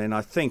family, and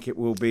I think it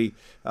will be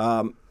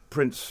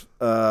Prince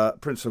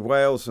of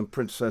Wales and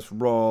Princess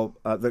Royal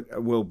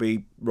that will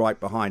be right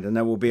behind, and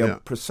there will be a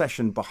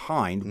procession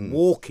behind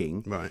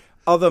walking. Right.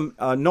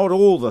 Not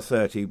all the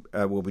 30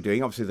 will be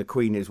doing. Obviously, the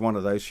Queen is one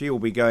of those. She will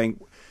be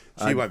going.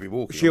 She won't be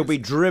walking. She'll be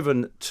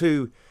driven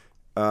to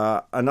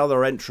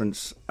another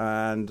entrance,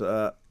 and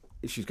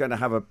she's going to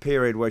have a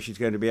period where she's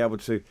going to be able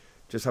to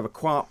just have a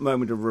quiet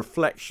moment of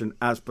reflection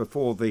as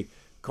before the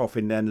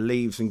coffin then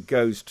leaves and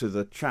goes to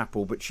the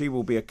chapel. But she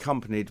will be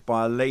accompanied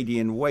by a lady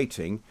in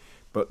waiting,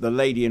 but the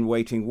lady in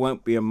waiting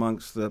won't be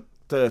amongst the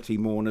 30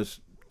 mourners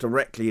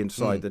directly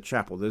inside the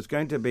chapel. There's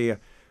going to be a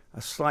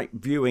slight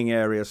viewing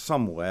area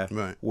somewhere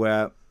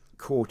where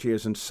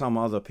courtiers and some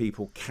other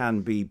people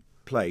can be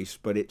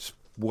placed, but it's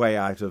way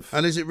out of...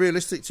 And is it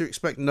realistic to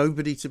expect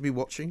nobody to be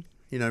watching,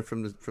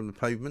 from the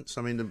pavements?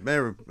 I mean, the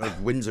mayor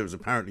of Windsor has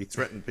apparently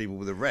threatened people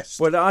with arrest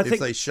if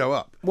they show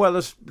up. Well,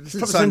 it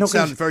doesn't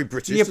sound very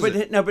British, does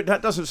it? No, but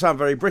that doesn't sound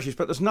very British,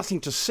 but there's nothing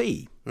to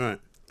see. Right.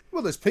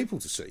 Well, there's people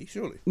to see,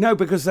 surely. No,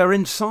 because they're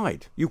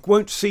inside. You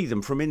won't see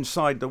them from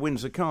inside the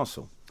Windsor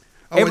Castle.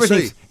 Oh,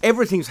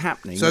 everything's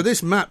happening. So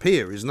this map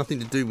here is nothing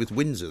to do with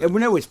Windsor, then?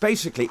 No, it's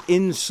basically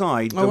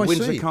inside the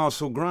Windsor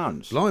Castle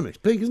grounds. Blimey, it's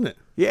big, isn't it?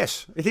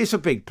 Yes, it is a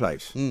big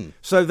place.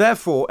 So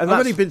therefore... I've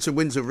only been to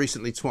Windsor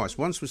recently twice.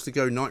 Once was to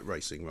go night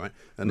racing, right?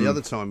 And the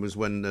other time was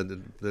when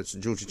the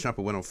St George's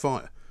Chapel went on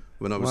fire.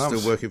 when I was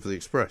still working for the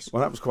Express.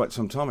 Well, that was quite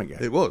some time ago.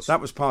 It was. That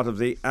was part of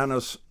the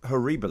Annus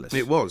Horribilis.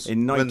 It was.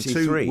 In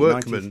 93. When 2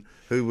 workmen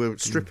who were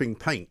stripping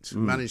paint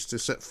managed to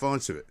set fire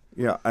to it.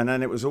 Yeah, and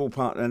then it was all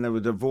part, and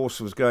the divorce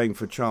was going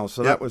for Charles,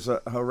 so that was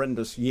a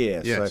horrendous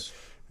year. Yes. So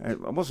it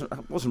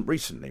wasn't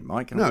recently,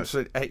 Mike. No,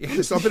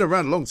 I've been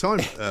around a long time.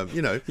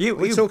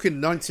 We're talking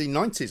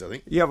 1990s, I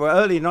think. Yeah, well,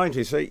 early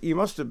 90s. So it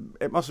must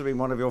have been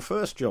one of your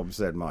first jobs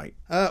then, Mike.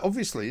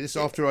 Obviously, this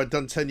after I'd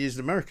done 10 years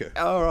in America.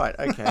 Oh, right,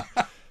 okay.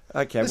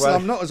 Okay, Listen,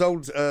 I'm not as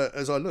old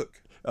as I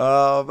look.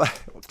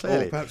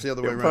 Clearly. Or perhaps the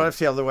other way around. Perhaps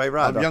the other way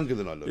around. I'm younger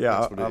than I look.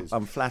 Yeah, that's what it is.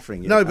 I'm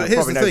flattering you. No, but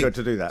here's the thing. Good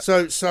to do that.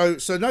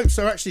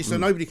 So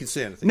nobody can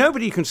see anything.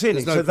 Nobody can see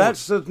anything.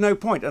 There's no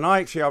point. And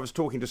I was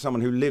talking to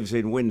someone who lives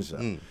in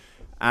Windsor,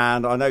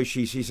 and I know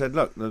she said,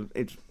 look,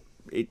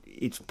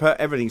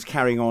 everything's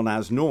carrying on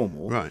as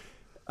normal, right?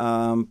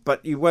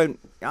 But you won't.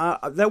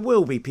 There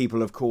will be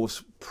people, of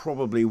course,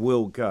 probably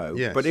will go.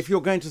 Yes. But if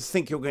you're going to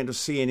think you're going to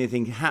see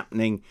anything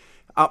happening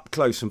up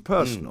close and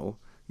personal.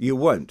 You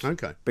won't,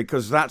 okay?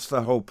 Because that's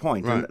the whole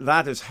point, right. And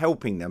that is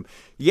helping them.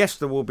 Yes,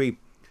 there will be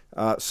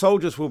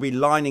soldiers will be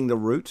lining the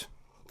route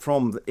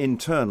from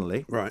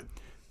internally, right?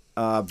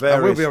 And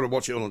we'll be able to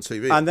watch it on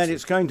TV, and then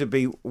it's going to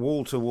be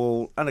wall to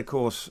wall. And of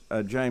course,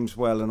 James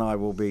Well and I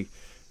will be,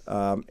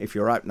 if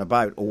you're out and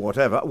about or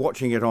whatever,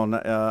 watching it on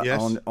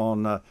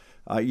the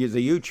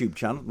YouTube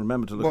channel.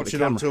 Remember to look at the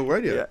camera. Watch it on Talk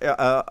Radio.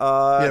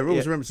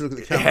 Always remember to look at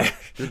the camera.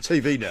 The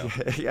TV now.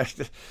 Yes,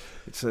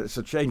 it's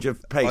a change of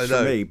pace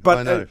for me.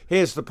 But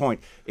here's the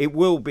point: it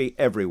will be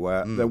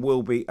everywhere. There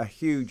will be a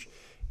huge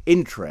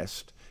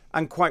interest,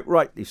 and quite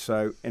rightly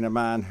so, in a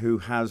man who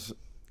has,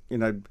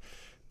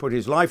 put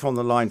his life on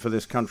the line for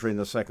this country in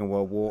the Second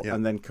World War,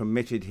 and then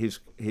committed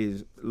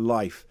his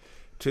life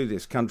to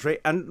this country.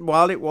 And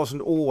while it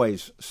wasn't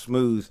always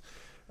smooth.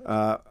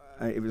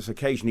 It was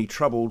occasionally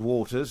troubled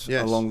waters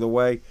along the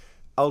way.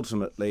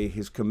 Ultimately,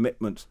 his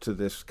commitment to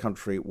this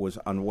country was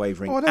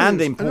unwavering and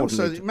important. And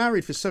also,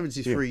 married for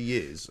 73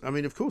 years. I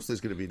mean, of course,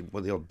 there's going to be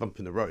the odd bump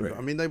in the road. Right. But,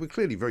 I mean, they were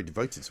clearly very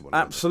devoted to one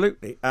another.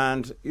 Absolutely.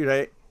 And,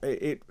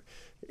 it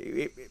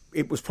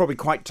was probably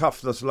quite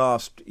tough this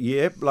last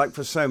year, like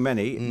for so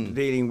many,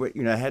 dealing with,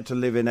 had to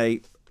live in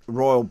a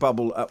royal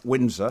bubble at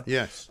Windsor.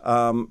 Yes.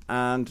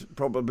 And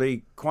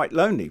probably quite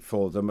lonely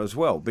for them as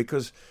well,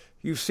 because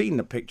you've seen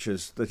the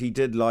pictures that he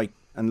did like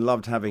and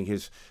loved having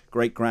his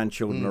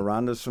great-grandchildren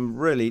around. There's some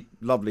really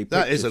lovely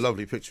pictures. That is a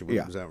lovely picture when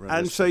it was out around.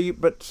 And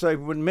so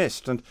when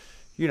missed. And,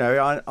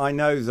 I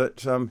know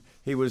that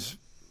he was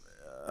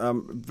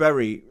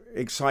very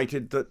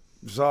excited that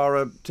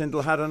Zara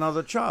Tindall had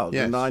another child.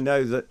 Yes. And I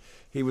know that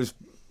he was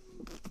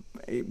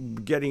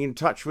getting in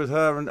touch with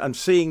her and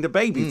seeing the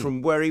baby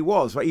from where he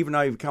was, even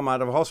though he'd come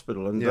out of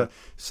hospital, and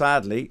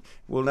sadly,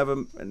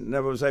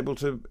 never was able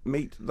to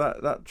meet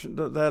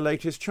their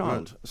latest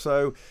child. Right.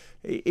 So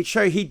it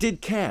showed he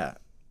did care,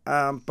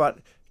 but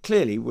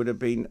clearly would have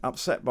been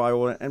upset by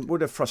all, and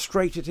would have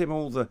frustrated him,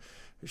 all the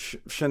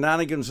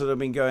shenanigans that have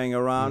been going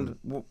around,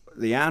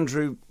 the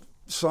Andrew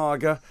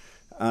saga,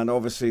 and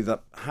obviously the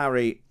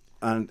Harry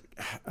and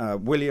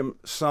William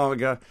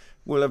saga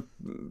will have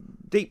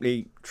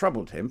deeply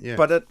troubled him. Yeah.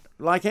 But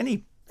like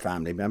any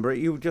family member,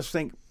 you just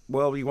think,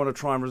 well, you want to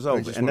try and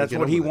resolve it. And that's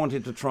what he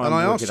wanted to try and work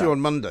it out. And I asked you on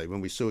Monday when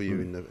we saw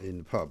you in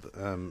the pub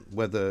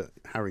whether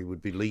Harry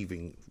would be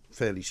leaving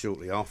fairly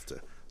shortly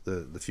after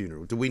the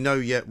funeral. Do we know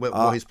yet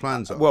what his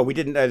plans are? Well, we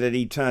didn't know that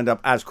he turned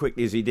up as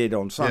quickly as he did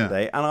on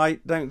Sunday, and I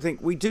don't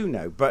think we do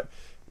know. But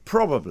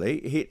probably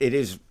it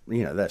is,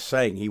 they're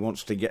saying he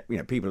wants to get,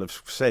 people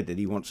have said that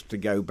he wants to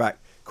go back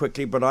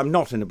quickly, but I'm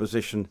not in a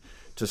position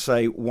to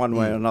say one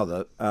way or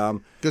another.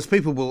 Because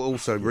people will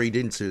also read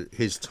into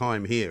his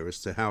time here as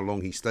to how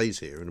long he stays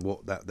here and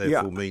what that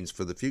therefore means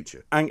for the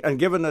future. And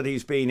given that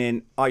he's been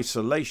in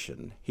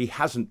isolation, he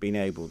hasn't been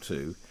able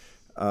to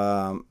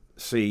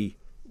see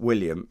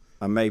William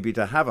and maybe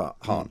to have a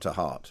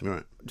heart-to-heart.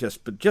 Right.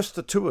 Just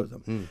the two of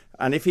them.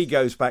 And if he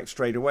goes back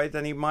straight away,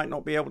 then he might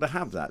not be able to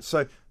have that.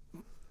 So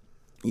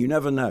you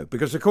never know.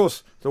 Because, of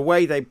course, the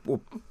way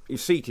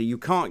you've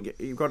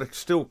got to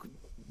still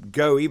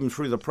go even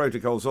through the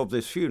protocols of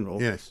this funeral.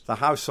 Yes. The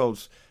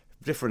households,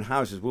 different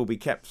houses, will be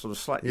kept sort of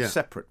slightly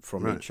separate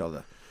from each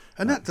other.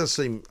 And that does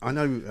seem, I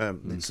know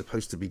it's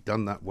supposed to be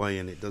done that way,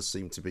 and it does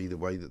seem to be the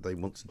way that they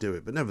want to do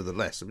it. But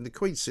nevertheless, I mean, the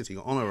Queen's sitting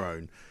on her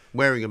own,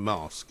 wearing a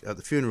mask at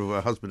the funeral of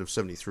her husband of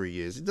 73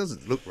 years. It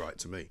doesn't look right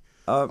to me.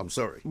 I'm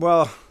sorry.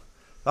 Well,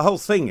 the whole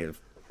thing is,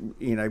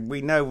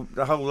 we know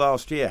the whole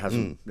last year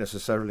hasn't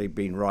necessarily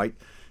been right,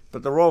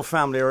 but the royal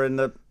family are in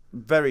the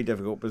very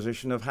difficult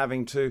position of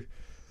having to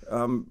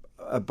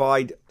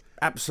abide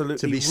absolutely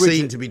to be rigid,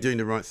 seen to be doing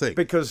the right thing,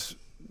 because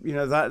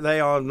that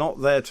they are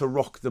not there to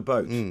rock the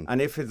boat.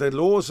 And if the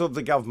laws of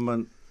the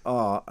government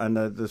are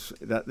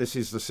that this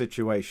is the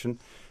situation,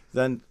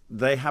 then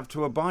they have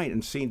to abide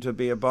and seem to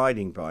be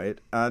abiding by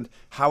it, and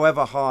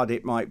however hard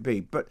it might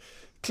be. But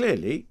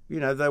clearly,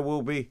 there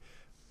will be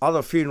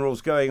other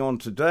funerals going on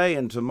today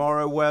and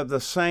tomorrow where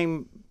the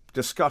same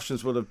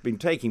discussions will have been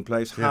taking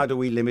place. How do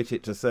we limit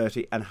it to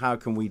 30, and how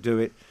can we do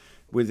it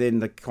within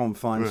the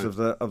confines of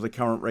the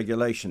current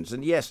regulations.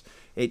 And yes,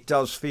 it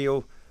does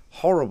feel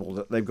horrible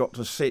that they've got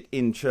to sit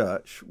in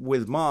church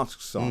with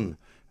masks on,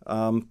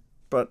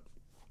 but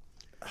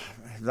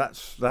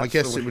that's I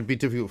guess it would be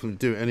difficult for them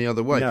to do it any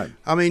other way. No.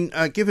 I mean,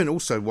 given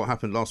also what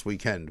happened last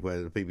weekend,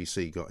 where the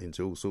BBC got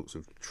into all sorts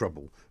of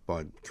trouble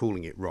by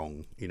calling it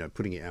wrong,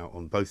 putting it out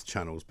on both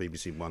channels,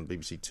 BBC One,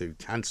 BBC Two,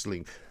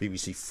 cancelling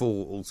BBC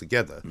Four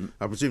altogether.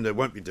 I presume they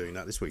won't be doing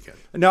that this weekend.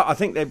 No, I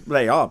think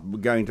they are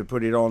going to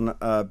put it on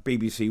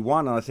BBC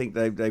One, and I think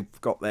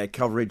they've got their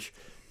coverage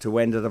to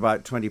end at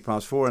about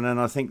 4:20, and then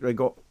I think they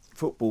got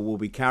football will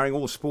be carrying.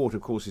 All sport,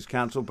 of course, is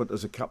cancelled, but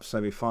there's a cup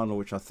semi-final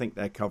which I think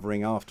they're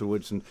covering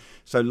afterwards, and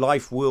so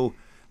life will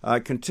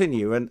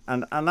continue, and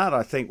that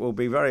I think will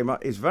be very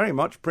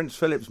much Prince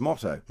Philip's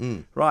motto.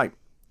 Right,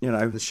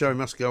 the show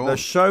must go on. The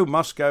show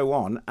must go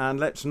on, and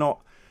let's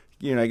not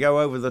go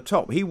over the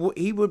top. He's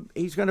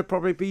going to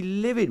probably be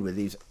livid with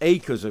these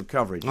acres of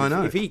coverage. I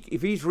know.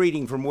 If he's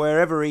reading from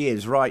wherever he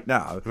is right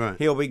now,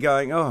 he'll be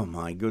going, "Oh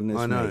my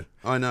goodness me!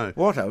 I know.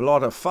 What a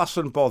lot of fuss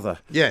and bother."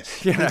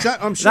 Yes,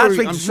 I'm sure. That's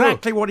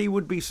exactly what he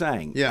would be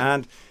saying.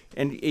 Yeah.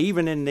 And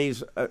even in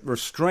these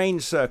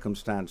restrained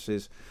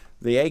circumstances,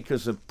 the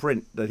acres of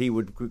print that he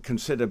would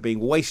consider being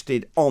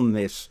wasted on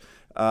this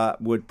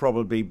would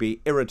probably be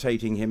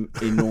irritating him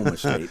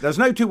enormously. There's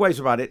no two ways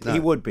about it. No. He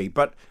would be.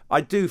 But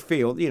I do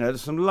feel,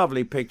 there's some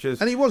lovely pictures.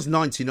 And he was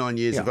 99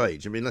 years of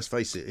age. I mean, let's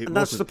face it. And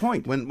that's the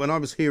point. When I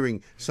was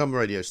hearing some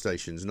radio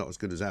stations, not as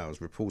good as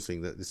ours,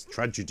 reporting that this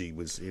tragedy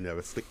was,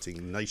 afflicting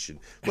the nation.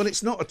 Well,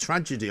 it's not a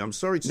tragedy, I'm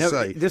sorry to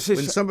say.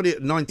 When somebody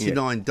at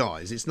 99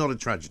 dies, it's not a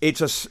tragedy.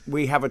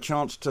 We have a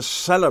chance to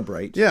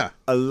celebrate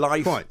a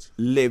life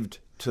lived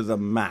to the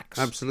max.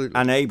 Absolutely.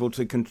 And able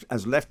to,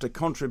 has left a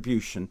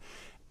contribution.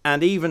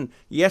 And even,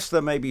 yes,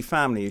 there may be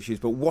family issues,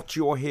 but what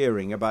you're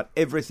hearing about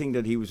everything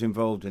that he was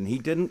involved in, he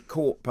didn't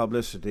court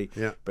publicity,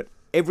 but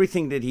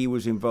everything that he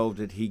was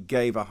involved in, he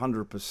gave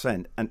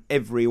 100%, and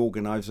every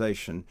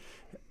organisation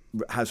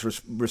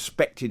has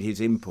respected his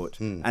input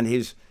and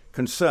his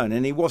concern.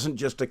 And he wasn't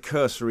just a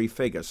cursory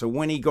figure. So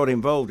when he got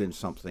involved in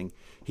something,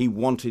 he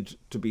wanted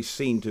to be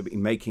seen to be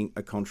making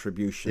a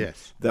contribution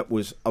that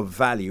was of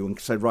value, and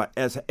said, right,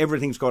 as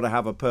everything's got to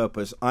have a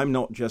purpose, I'm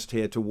not just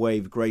here to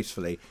wave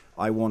gracefully.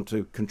 I want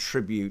to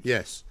contribute.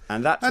 Yes.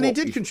 And he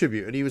did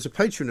contribute, and he was a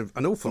patron of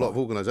an awful lot of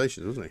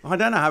organisations, wasn't he? I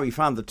don't know how he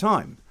found the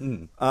time.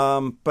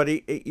 But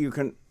it's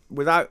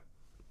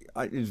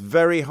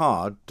very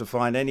hard to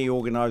find any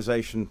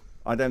organisation.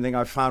 I don't think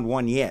I've found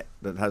one yet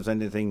that has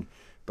anything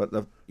but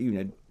the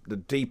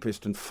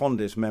deepest and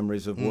fondest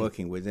memories of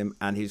working with him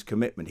and his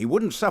commitment. He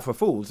wouldn't suffer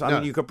fools. I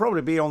mean, you could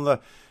probably be on the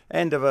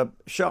end of a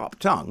sharp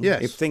tongue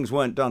if things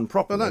weren't done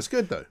properly. Well, that's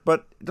good, though.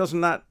 But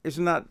isn't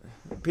that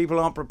people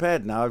aren't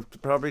prepared now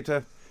probably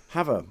to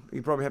have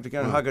you probably have to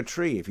go and hug a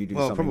tree if you do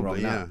something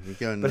wrong now. You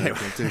go and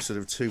do sort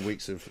of 2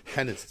 weeks of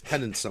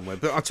penance somewhere.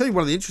 But I'll tell you,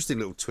 one of the interesting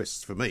little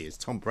twists for me is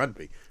Tom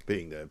Bradby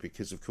being there,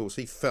 because, of course,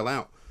 he fell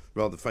out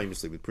rather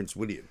famously with Prince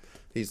William.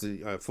 He's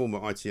the former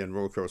ITN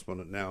royal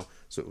correspondent, now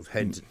sort of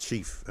head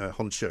chief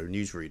honcho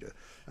newsreader.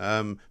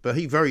 But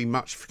he very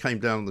much came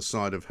down on the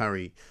side of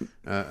Harry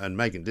and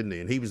Meghan, didn't he?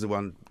 And he was the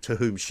one to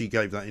whom she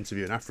gave that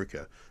interview in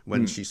Africa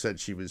when she said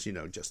she was,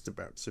 just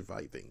about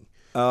surviving.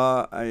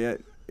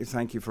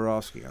 Thank you for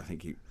asking. I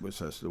think it was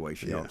the way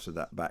she answered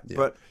that back. Yeah.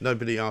 But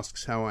nobody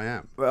asks how I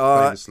am,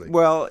 famously.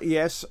 Well,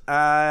 yes,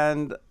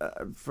 and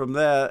from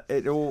there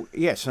it all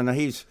and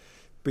he's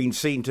been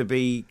seen to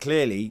be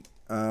clearly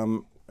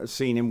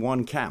seen in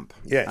one camp.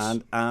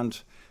 Yes,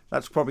 and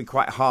that's probably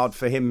quite hard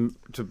for him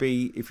to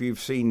be. If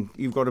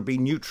you've got to be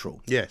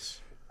neutral. Yes,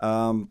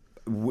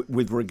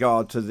 with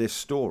regard to this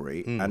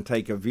story and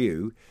take a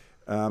view.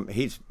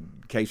 His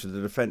case of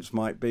the defence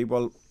might be,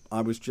 well, I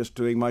was just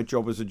doing my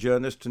job as a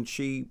journalist, and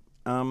she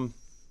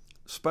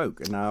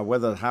spoke.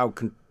 Now, how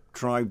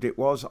contrived it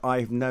was,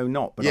 I know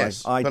not.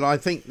 But but I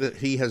think that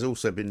he has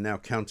also been now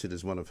counted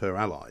as one of her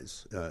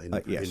allies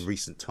in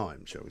recent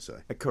times, shall we say?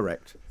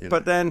 Correct.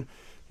 But then,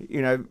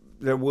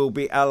 there will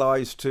be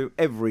allies to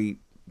every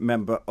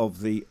member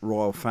of the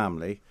royal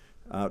family,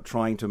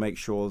 trying to make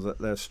sure that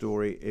their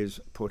story is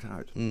put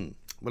out.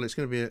 Well, it's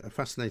going to be a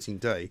fascinating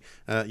day.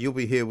 You'll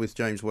be here with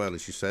James Whale,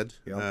 as you said,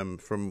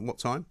 from what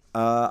time?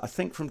 I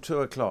think from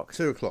 2 o'clock.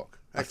 2 o'clock.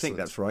 Excellent. I think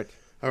that's right.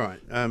 All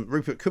right.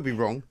 Rupert could be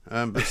wrong,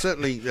 but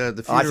certainly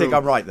the funeral I think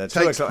I'm right there.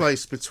 Takes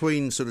place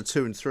between sort of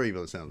 2 and 3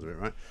 by the sounds of it,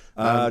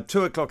 right?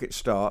 2 o'clock it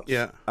starts.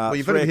 Yeah. Well,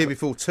 you better be here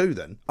before 2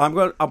 then.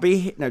 I'll be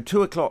here. No,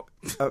 2 o'clock.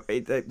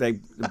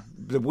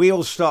 The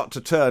wheels start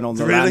to turn on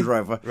the Land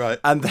Rover, right?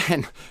 And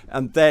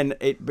then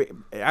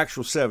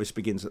actual service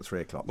begins at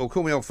 3 o'clock. Well,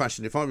 call me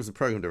old-fashioned. If I was the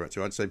programme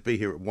director, I'd say be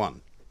here at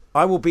 1.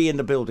 I will be in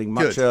the building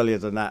much Good. earlier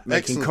than that,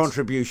 making Excellent.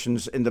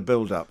 contributions in the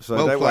build-up. So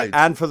Well don't worry. played.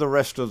 And for the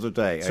rest of the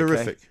day.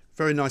 Terrific. Okay?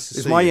 Very nice to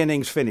see Is my you.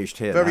 innings finished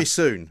here Very now?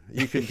 soon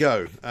you can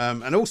go.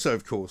 And also,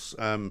 of course,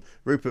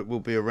 Rupert will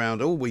be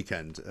around all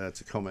weekend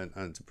to comment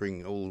and to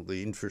bring all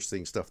the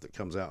interesting stuff that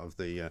comes out of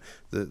the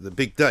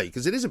big day,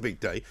 because it is a big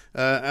day.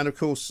 And, of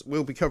course,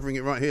 we'll be covering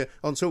it right here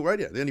on Talk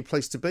Radio, the only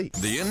place to be.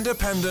 The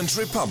Independent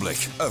Republic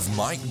of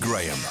Mike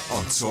Graham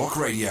on Talk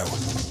Radio.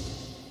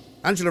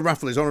 Angela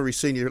Raffle is Honorary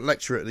Senior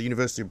Lecturer at the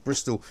University of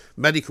Bristol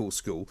Medical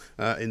School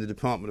in the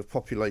Department of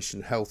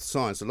Population Health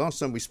Science. The last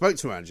time we spoke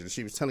to Angela,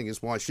 she was telling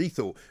us why she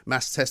thought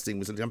mass testing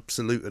was an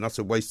absolute and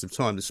utter waste of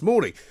time. This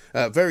morning,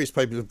 various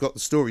papers have got the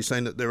story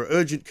saying that there are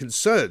urgent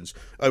concerns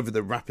over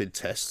the rapid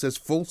tests as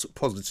false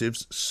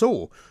positives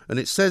soar. And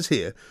it says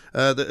here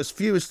that as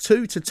few as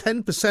 2 to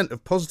 10%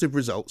 of positive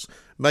results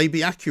may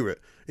be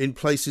accurate in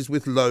places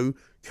with low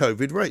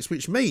COVID rates,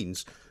 which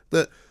means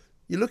that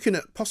you're looking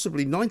at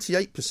possibly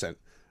 98%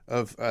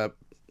 of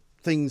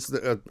things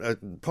that are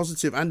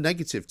positive and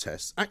negative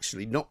tests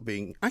actually not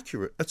being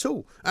accurate at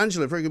all.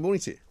 Angela, very good morning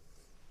to you.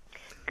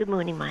 Good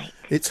morning, Mike.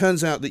 It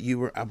turns out that you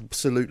were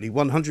absolutely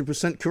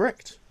 100%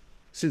 correct,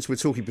 since we're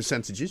talking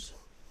percentages.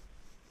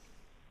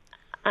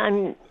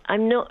 I'm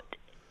not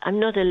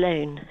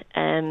alone.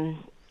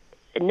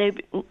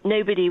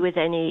 Nobody with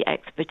any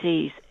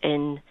expertise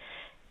in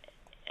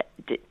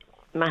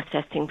mass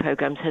testing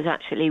programs has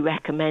actually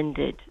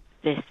recommended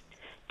this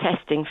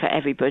testing for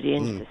everybody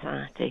in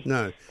society.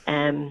 No.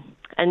 And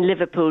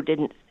Liverpool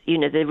didn't,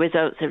 the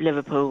results of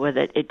Liverpool were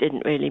that it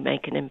didn't really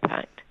make an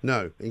impact.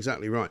 No,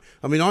 exactly right.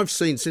 I mean, I've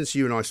seen, since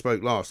you and I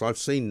spoke last, I've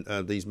seen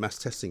these mass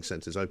testing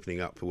centres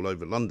opening up all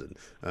over London,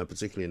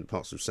 particularly in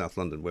parts of South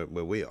London where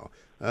we are,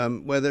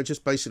 where they're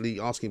just basically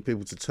asking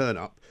people to turn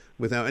up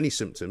without any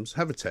symptoms,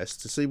 have a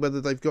test to see whether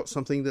they've got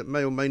something that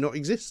may or may not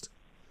exist.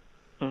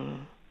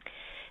 And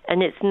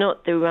it's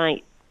not the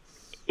right...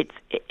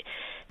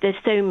 There's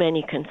so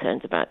many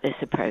concerns about this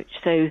approach.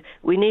 So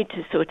we need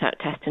to sort out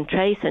test and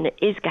trace, and it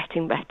is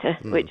getting better,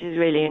 which is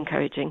really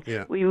encouraging.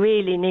 Yeah. We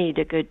really need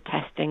a good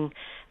testing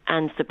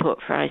and support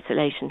for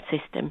isolation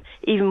system.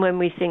 Even when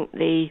we think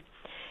the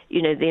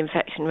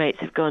infection rates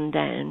have gone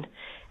down,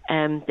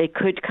 they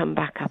could come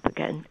back up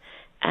again.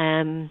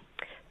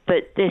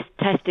 But this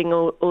testing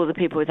all the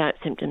people without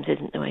symptoms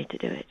isn't the way to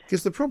do it.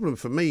 Because the problem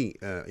for me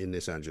in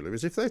this, Angela,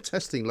 is if they're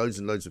testing loads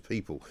and loads of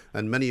people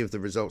and many of the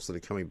results that are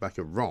coming back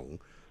are wrong,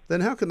 then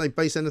how can they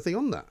base anything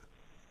on that?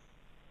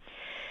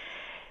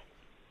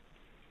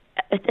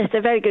 It's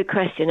a very good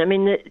question. I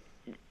mean,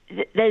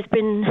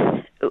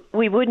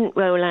 we wouldn't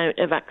roll out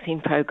a vaccine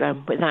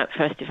program without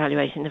first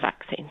evaluating the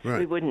vaccine.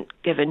 Right. We wouldn't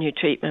give a new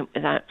treatment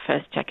without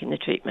first checking the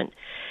treatment.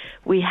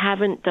 We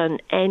haven't done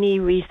any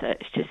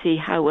research to see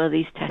how well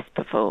these tests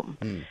perform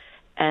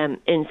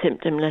in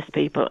symptomless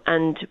people,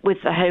 and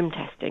with the home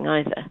testing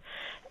either.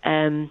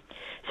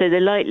 So the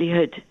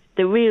likelihood,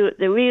 the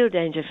real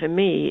danger for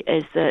me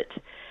is that,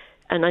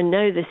 and I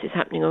know this is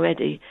happening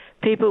already,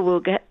 people will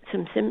get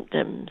some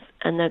symptoms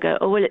and they'll go,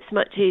 oh, well, it's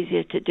much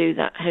easier to do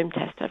that home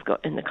test I've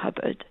got in the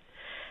cupboard.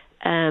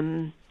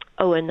 And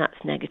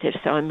that's negative,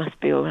 so I must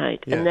be all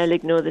right. Yes. And they'll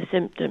ignore the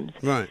symptoms.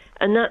 Right.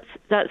 And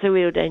that's a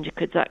real danger,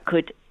 because that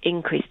could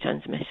increase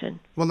transmission.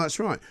 Well, that's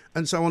right.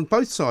 And so on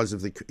both sides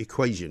of the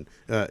equation,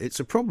 it's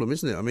a problem,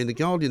 isn't it? I mean, The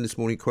Guardian this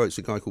morning quotes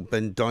a guy called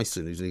Ben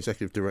Dyson, who's an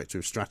Executive Director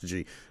of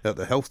Strategy at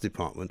the Health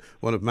Department,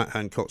 one of Matt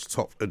Hancock's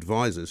top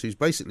advisors, who's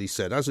basically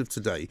said, as of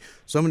today,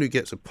 someone who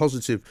gets a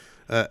positive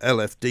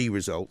LFD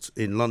result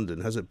in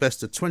London has at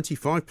best a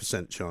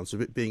 25% chance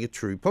of it being a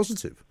true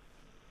positive.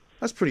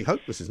 That's pretty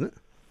hopeless, isn't it?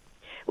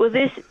 Well,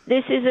 this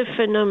is a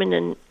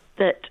phenomenon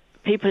that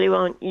people who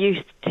aren't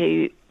used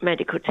to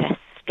medical tests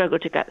struggle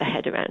to get their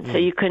head around. So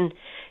you can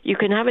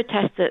have a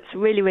test that's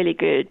really, really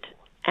good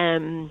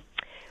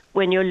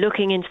when you're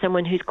looking in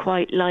someone who's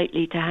quite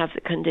likely to have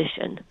the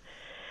condition.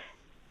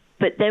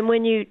 But then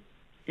when you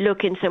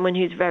look in someone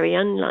who's very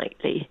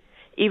unlikely,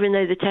 even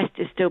though the test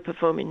is still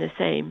performing the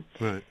same,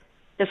 Right.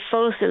 the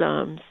false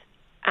alarms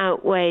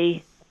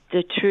outweigh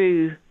the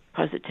true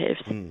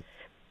positives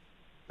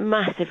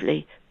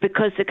massively,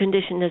 because the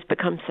condition has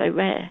become so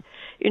rare.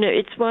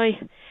 It's why,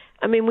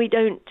 we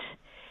don't...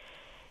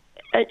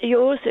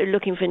 you're also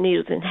looking for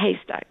needles in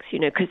haystacks,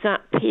 because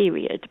that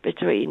period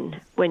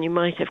between when you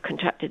might have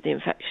contracted the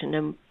infection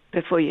and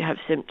before you have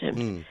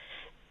symptoms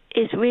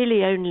is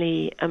really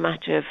only a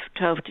matter of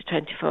 12 to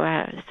 24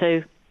 hours.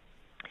 So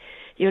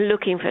you're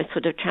looking for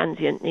sort of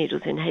transient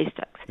needles in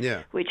haystacks,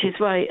 which is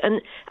why... And,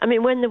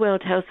 when the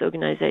World Health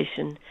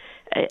Organization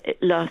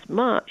last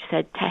March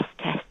said test,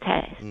 test,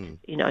 test,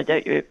 I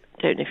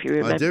don't know if you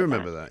remember. I do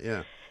remember that,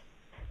 yeah.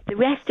 The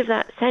rest of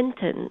that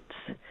sentence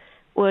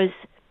was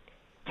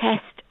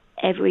test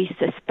every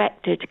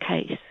suspected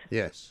case.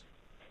 Yes.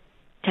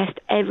 Test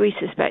every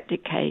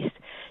suspected case.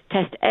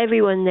 Test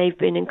everyone they've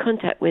been in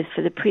contact with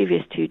for the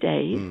previous 2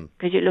 days,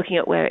 because you're looking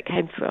at where it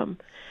came from,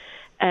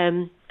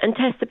 and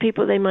test the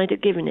people they might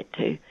have given it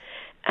to.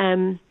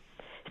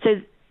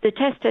 So the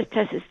test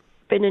has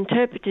been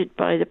interpreted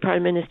by the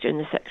Prime Minister and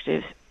the Secretary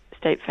of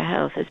State for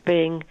Health as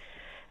being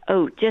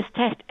just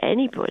test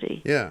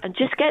anybody. Yeah. And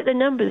just get the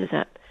numbers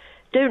up.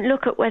 Don't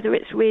look at whether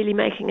it's really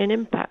making an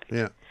impact.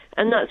 Yeah.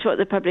 And that's what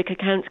the Public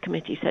Accounts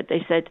Committee said.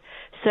 They said,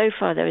 so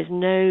far there is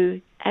no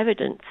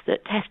evidence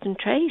that test and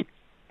trace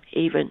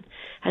even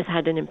has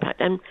had an impact.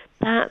 And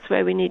that's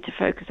where we need to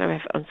focus our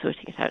effort on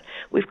sorting it out.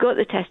 We've got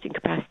the testing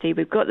capacity.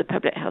 We've got the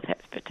public health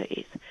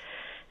expertise.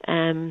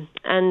 And,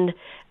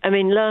 I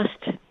mean,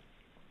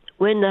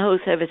 when the whole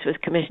service was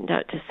commissioned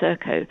out to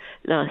Serco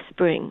last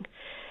spring,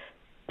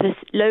 the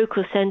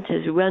local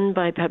centres run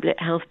by public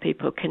health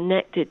people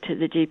connected to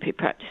the GP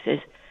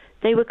practices,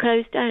 they were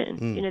closed down.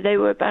 They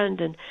were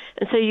abandoned.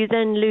 And so you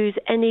then lose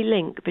any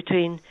link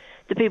between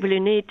the people who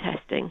need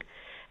testing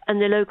and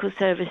the local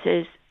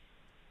services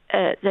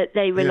that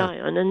they rely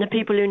on, and the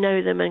people who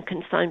know them and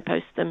can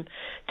signpost them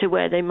to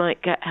where they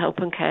might get help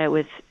and care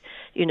with,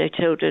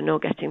 children or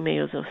getting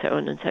meals or so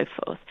on and so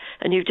forth.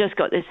 And you've just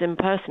got this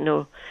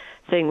impersonal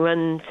thing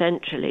run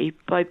centrally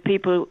by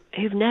people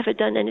who've never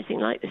done anything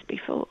like this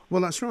before.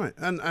 Well, that's right.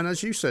 And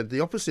as you said, the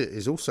opposite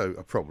is also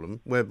a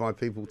problem, whereby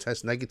people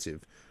test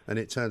negative and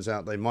it turns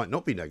out they might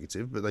not be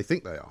negative, but they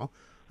think they are,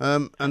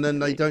 and then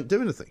they don't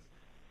do anything.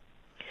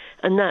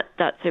 And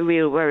that's a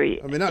real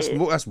worry. I mean, that's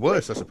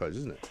worse, I suppose,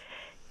 isn't it?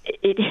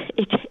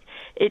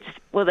 It's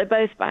well, they're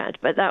both bad,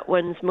 but that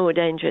one's more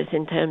dangerous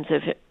in terms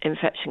of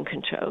infection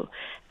control.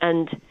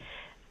 And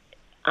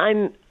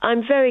I'm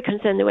very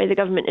concerned the way the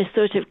government is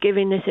sort of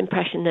giving this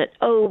impression that,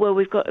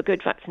 we've got a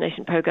good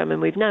vaccination program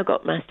and we've now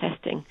got mass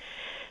testing,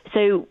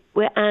 so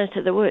we're out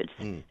of the woods.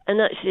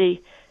 And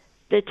actually,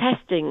 the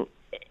testing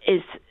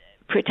is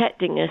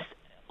protecting us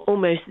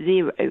almost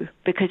zero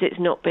because it's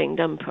not being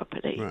done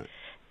properly. Right.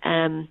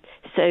 And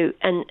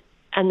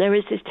there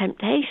is this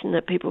temptation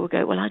that people will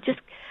go, well, I'll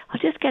just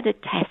get a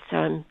test so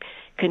I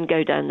can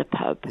go down the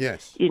pub.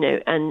 Yes.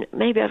 And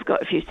maybe I've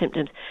got a few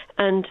symptoms.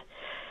 And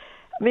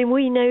I mean,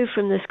 we know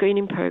from the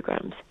screening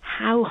programs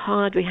how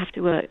hard we have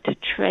to work to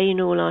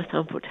train all our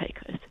sample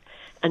takers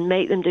and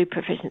make them do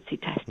proficiency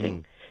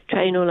testing.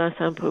 Train all our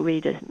sample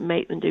readers,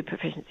 make them do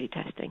proficiency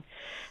testing.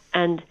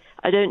 And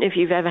I don't know if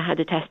you've ever had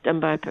a test done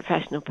by a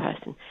professional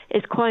person.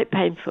 It's quite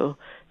painful,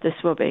 the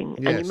swabbing,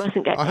 Yes. and you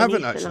mustn't get I any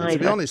haven't actually. saliva. To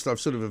be honest, I've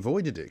sort of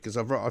avoided it because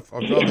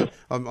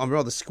I'm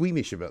rather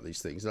squeamish about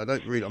these things. I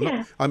don't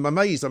really. I'm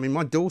amazed. I mean,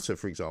 my daughter,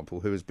 for example,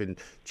 who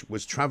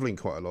was travelling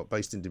quite a lot,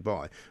 based in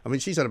Dubai. I mean,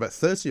 she's had about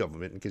 30 of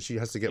them because she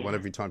has to get one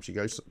every time she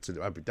goes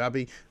to Abu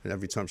Dhabi and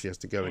every time she has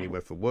to go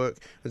anywhere for work,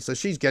 and so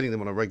she's getting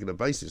them on a regular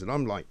basis. And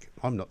I'm like,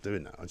 I'm not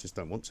doing that. I just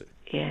don't want to.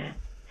 Yeah.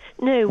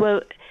 No.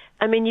 Well,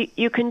 I mean,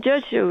 you can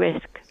judge your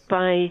risk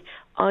by,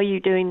 are you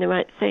doing the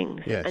right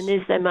things? Yes. And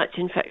is there much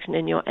infection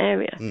in your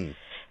area?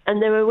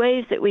 And there are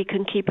ways that we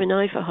can keep an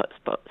eye for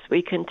hotspots.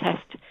 We can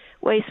test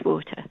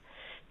wastewater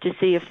to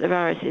see if the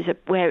virus is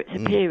where it's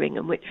appearing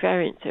and which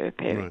variants are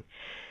appearing. Right.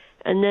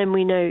 And then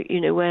we know,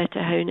 where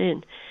to hone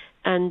in.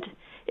 And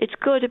it's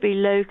got to be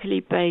locally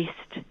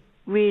based,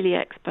 really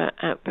expert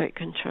outbreak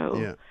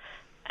control. Yeah.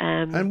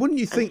 And wouldn't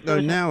you think, though,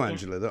 now,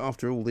 Angela, that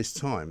after all this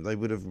time they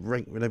would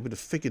have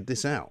figured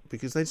this out,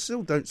 because they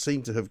still don't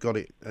seem to have got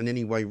it in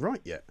any way right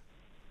yet?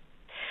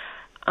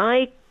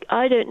 I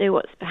don't know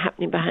what's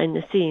happening behind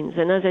the scenes,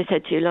 and as I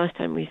said to you last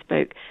time we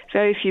spoke,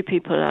 very few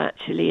people are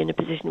actually in a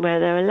position where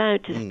they're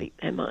allowed to speak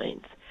their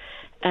minds.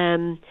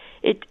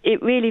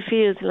 It really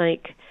feels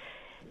like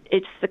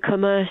it's the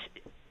commercial.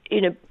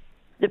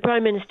 The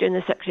Prime Minister and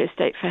the Secretary of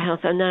State for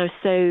Health are now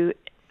so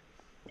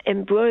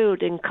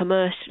embroiled in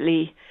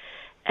commercially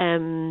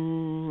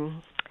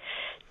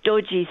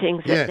dodgy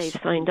things that they've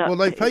signed up to. Well,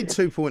 they paid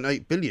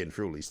 $2.8 billion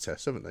for all these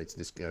tests, haven't they, to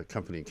this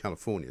company in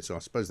California? So I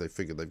suppose they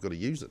figured they've got to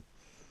use them.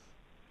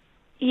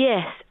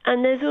 Yes,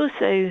 and there's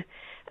also,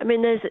 I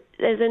mean, there's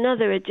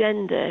another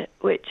agenda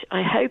which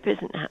I hope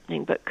isn't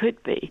happening but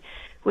could be,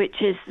 which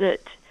is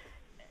that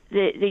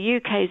the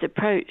UK's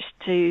approach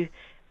to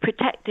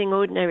protecting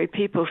ordinary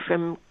people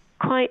from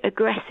quite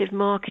aggressive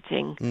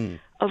marketing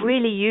of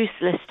really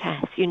useless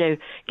tests,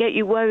 get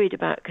you worried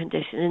about a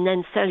condition and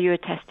then sell you a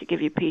test to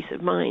give you peace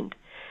of mind.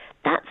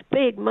 That's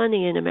big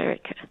money in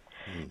America.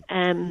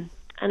 And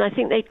I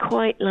think they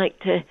quite like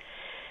to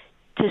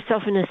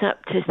soften us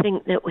up to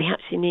think that we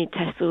actually need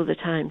tests all the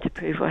time to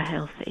prove we're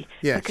healthy.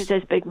 Yes. Because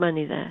there's big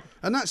money there.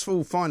 And that's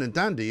all fine and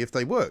dandy if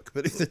they work,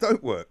 but if they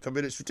don't work, I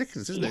mean, it's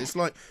ridiculous, isn't it?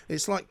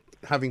 It's like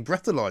having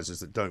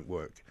breathalyzers that don't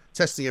work.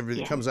 Testing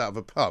everything that comes out of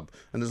a pub,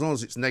 and as long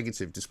as it's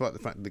negative, despite the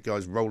fact that the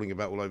guy's rolling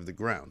about all over the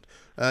ground,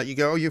 you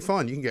go, you're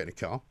fine, you can get in a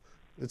car.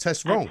 The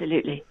test's wrong.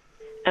 Absolutely.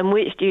 And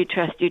which do you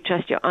trust? Do you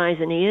trust your eyes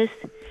and ears,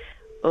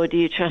 or do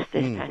you trust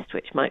this test,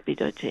 which might be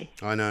dodgy?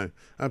 I know.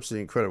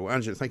 Absolutely incredible.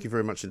 Angela, thank you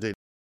very much indeed.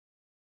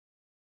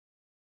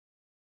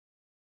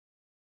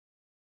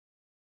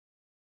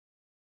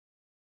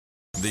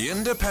 The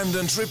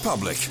Independent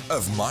Republic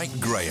of Mike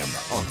Graham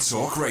on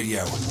Talk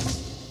Radio.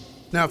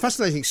 Now, a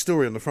fascinating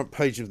story on the front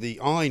page of the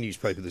I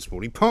newspaper this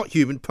morning. Part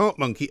human, part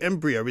monkey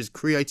embryo is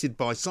created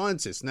by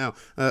scientists. Now,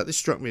 this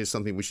struck me as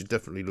something we should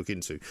definitely look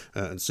into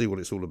and see what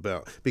it's all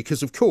about.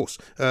 Because, of course,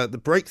 the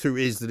breakthrough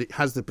is that it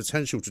has the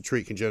potential to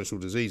treat congenital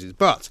diseases.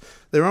 But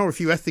there are a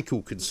few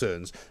ethical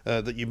concerns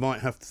that you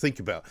might have to think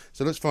about.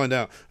 So let's find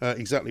out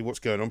exactly what's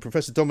going on.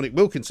 Professor Dominic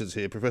Wilkinson's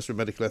here, Professor of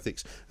Medical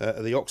Ethics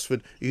at the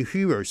Oxford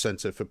Uhuru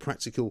Centre for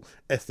Practical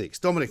Ethics.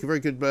 Dominic, a very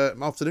good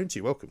afternoon to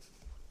you. Welcome.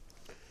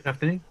 Good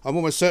afternoon. I'm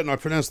almost certain I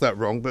pronounced that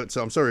wrong, but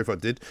I'm sorry if I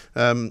did.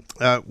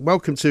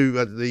 Welcome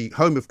to the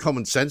home of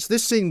common sense.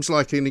 This seems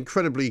like an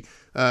incredibly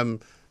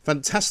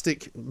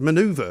fantastic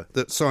manoeuvre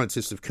that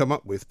scientists have come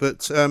up with,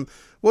 but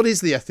what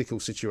is the ethical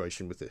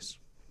situation with this?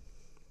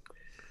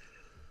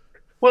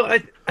 Well,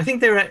 I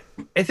think there are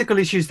ethical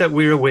issues that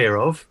we're aware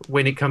of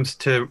when it comes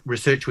to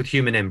research with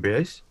human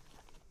embryos,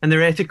 and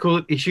there are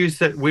ethical issues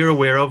that we're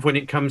aware of when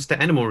it comes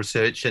to animal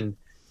research, and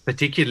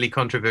particularly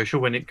controversial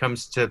when it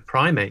comes to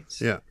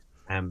primates. Yeah.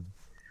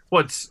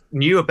 What's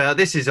new about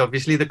this is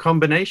obviously the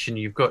combination.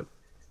 You've got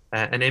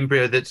an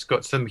embryo that's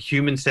got some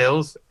human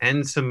cells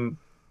and some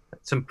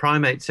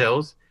primate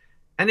cells,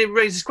 and it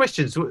raises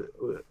questions.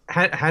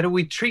 How do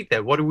we treat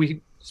that? What are we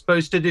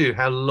supposed to do?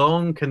 How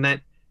long can that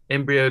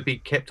embryo be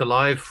kept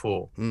alive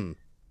for?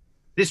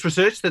 This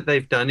research that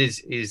they've done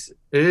is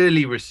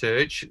early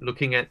research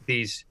looking at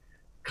these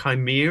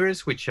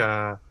chimeras, which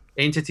are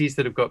entities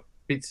that have got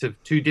bits of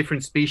two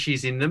different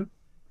species in them.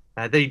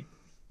 They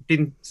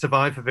didn't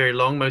survive for very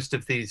long. Most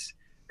of these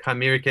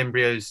chimeric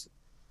embryos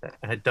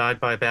had died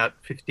by about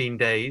 15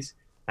 days,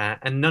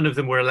 and none of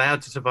them were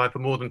allowed to survive for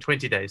more than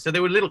 20 days. So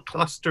they were a little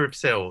cluster of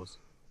cells.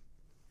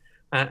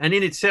 And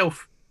in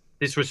itself,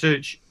 this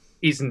research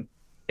isn't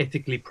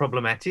ethically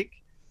problematic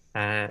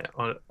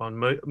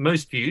on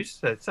most views.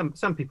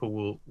 Some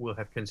people will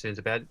have concerns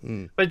about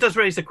it. But it does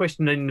raise the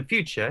question in the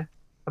future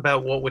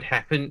about what would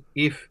happen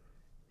if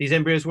these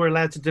embryos were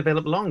allowed to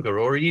develop longer,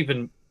 or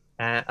even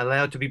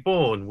allowed to be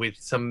born with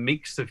some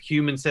mix of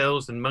human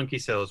cells and monkey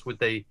cells. Would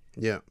they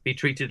be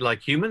treated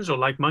like humans or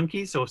like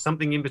monkeys, or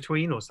something in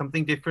between, or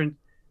something different?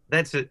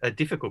 That's a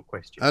difficult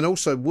question. And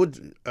also,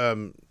 would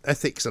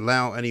ethics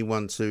allow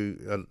anyone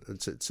to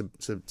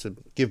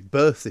give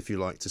birth, if you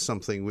like, to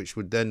something which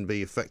would then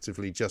be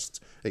effectively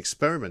just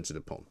experimented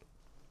upon?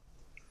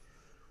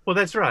 Well,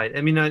 that's right.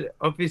 I mean,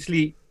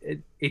 obviously,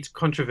 it's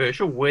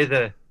controversial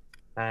whether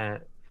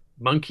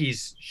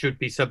monkeys should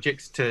be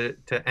subject to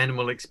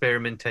animal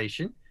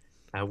experimentation.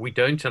 We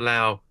don't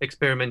allow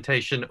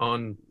experimentation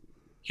on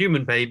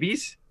human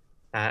babies,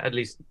 at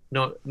least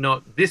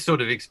not this sort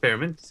of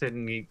experiment.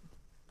 Certainly,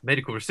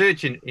 medical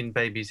research in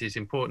babies is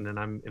important, and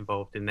I'm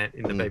involved in that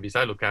in the babies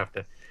I look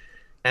after.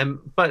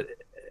 But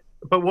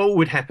what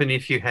would happen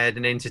if you had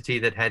an entity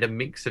that had a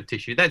mix of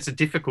tissue? That's a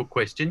difficult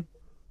question,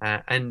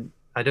 and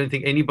I don't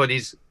think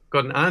anybody's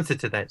got an answer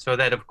to that. So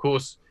that, of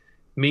course,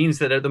 means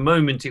that at the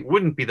moment it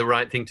wouldn't be the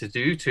right thing to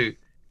do to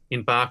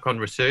embark on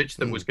research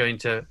that was going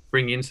to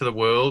bring into the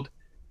world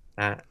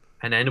an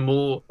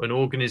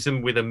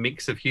organism with a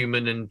mix of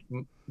human and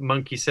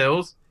monkey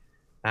cells.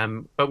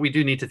 But we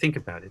do need to think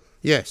about it.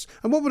 Yes.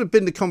 And what would have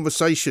been the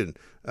conversation,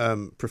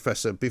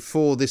 Professor,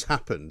 before this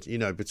happened,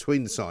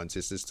 between the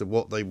scientists as to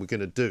what they were going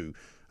to do?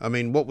 I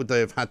mean, what would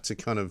they have had to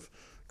kind of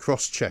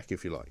cross-check,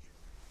 if you like?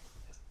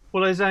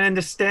 Well, as I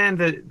understand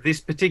that this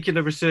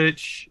particular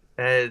research,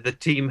 the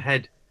team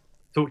had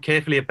thought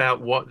carefully about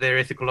what their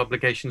ethical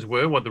obligations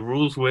were, what the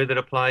rules were that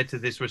applied to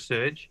this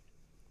research,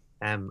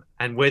 and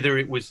whether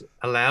it was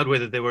allowed,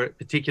 whether there were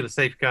particular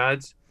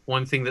safeguards.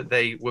 One thing that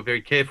they were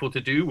very careful to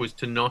do was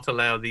to not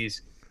allow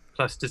these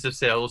clusters of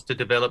cells to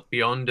develop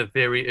beyond a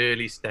very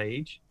early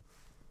stage.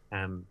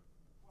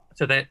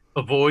 So that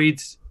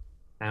avoids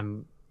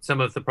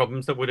some of the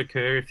problems that would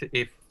occur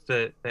if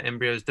the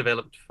embryos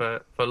developed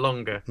for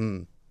longer.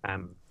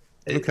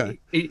 Okay.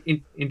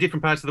 In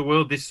different parts of the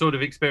world, this sort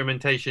of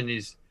experimentation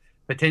is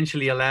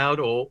potentially allowed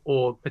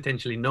or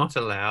potentially not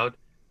allowed.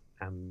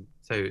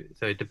 So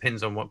it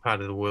depends on what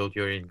part of the world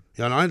you're in.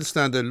 Yeah, and I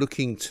understand they're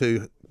looking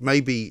to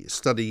maybe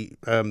study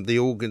the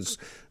organs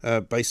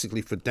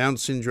basically for Down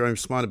syndrome,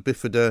 spina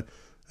bifida,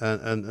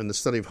 and the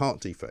study of heart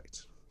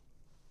defects.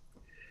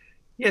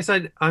 Yes,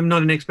 I'm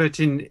not an expert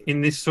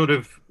in this sort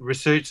of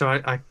research, so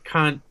I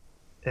can't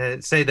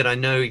say that I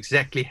know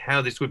exactly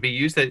how this would be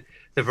used.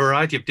 The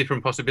variety of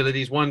different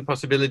possibilities. One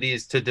possibility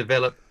is to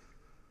develop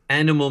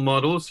animal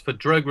models for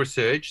drug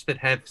research that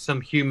have some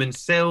human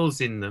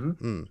cells in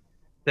them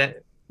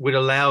that would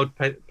allow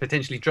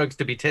potentially drugs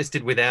to be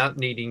tested without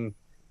needing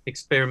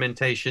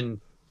experimentation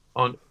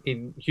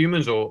in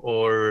humans,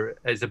 or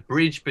as a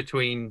bridge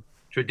between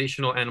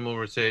traditional animal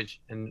research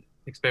and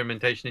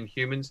experimentation in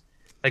humans.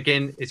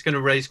 Again, it's going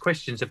to raise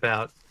questions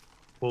about,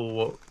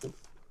 well,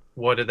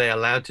 what are they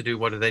allowed to do?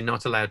 What are they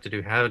not allowed to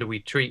do? How do we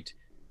treat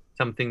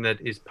something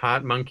that is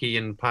part monkey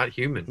and part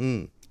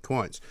human?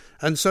 Quite.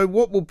 And so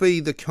what will be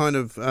the kind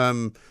of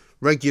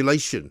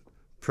regulation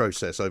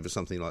process over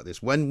something like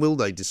this? When will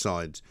they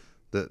decide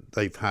that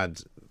they've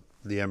had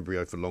the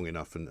embryo for long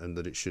enough and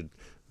that it should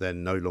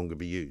then no longer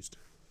be used?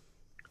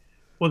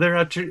 Well, there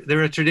are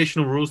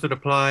traditional rules that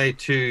apply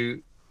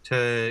to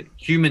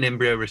human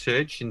embryo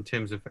research in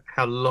terms of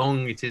how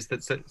long it is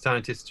that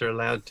scientists are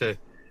allowed to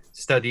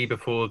study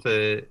before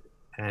the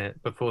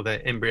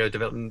embryo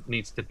development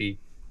needs to be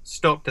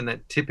stopped, and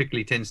that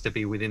typically tends to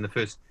be within the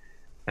first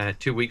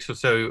 2 weeks or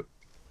so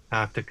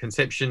after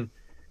conception.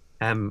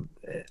 I'm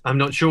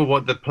not sure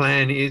what the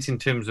plan is in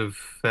terms of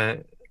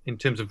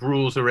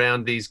rules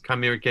around these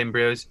chimeric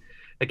embryos.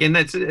 Again,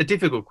 that's a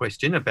difficult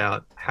question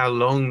about how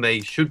long they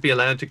should be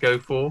allowed to go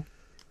for.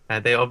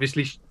 They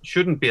obviously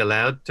shouldn't be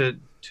allowed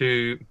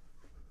to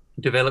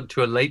develop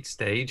to a late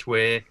stage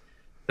where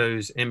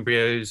those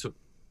embryos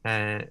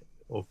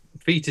or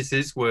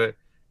fetuses were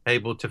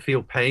able to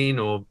feel pain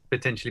or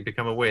potentially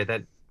become aware.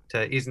 That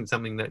isn't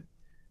something that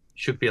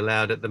should be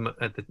allowed at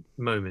the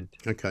moment.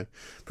 Okay.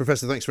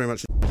 Professor, thanks very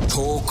much.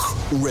 Talk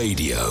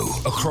Radio.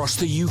 Across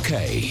the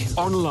UK,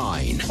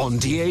 online, on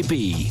DAB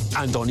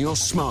and on your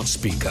smart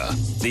speaker.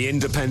 The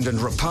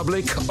Independent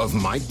Republic of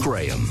Mike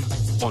Graham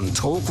on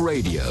Talk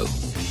Radio.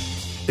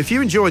 If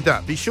you enjoyed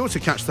that, be sure to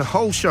catch the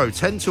whole show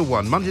 10 till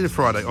 1, Monday to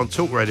Friday on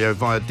Talk Radio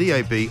via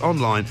DAB,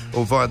 online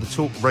or via the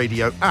Talk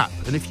Radio app.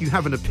 And if you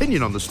have an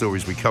opinion on the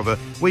stories we cover,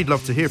 we'd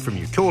love to hear from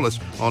you. Call us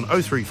on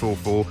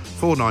 0344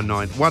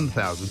 499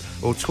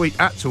 1000 or tweet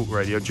at Talk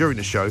Radio during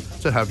the show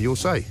to have your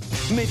say.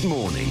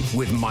 Mid-morning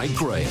with Mike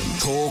Graham.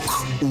 Talk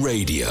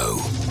Radio.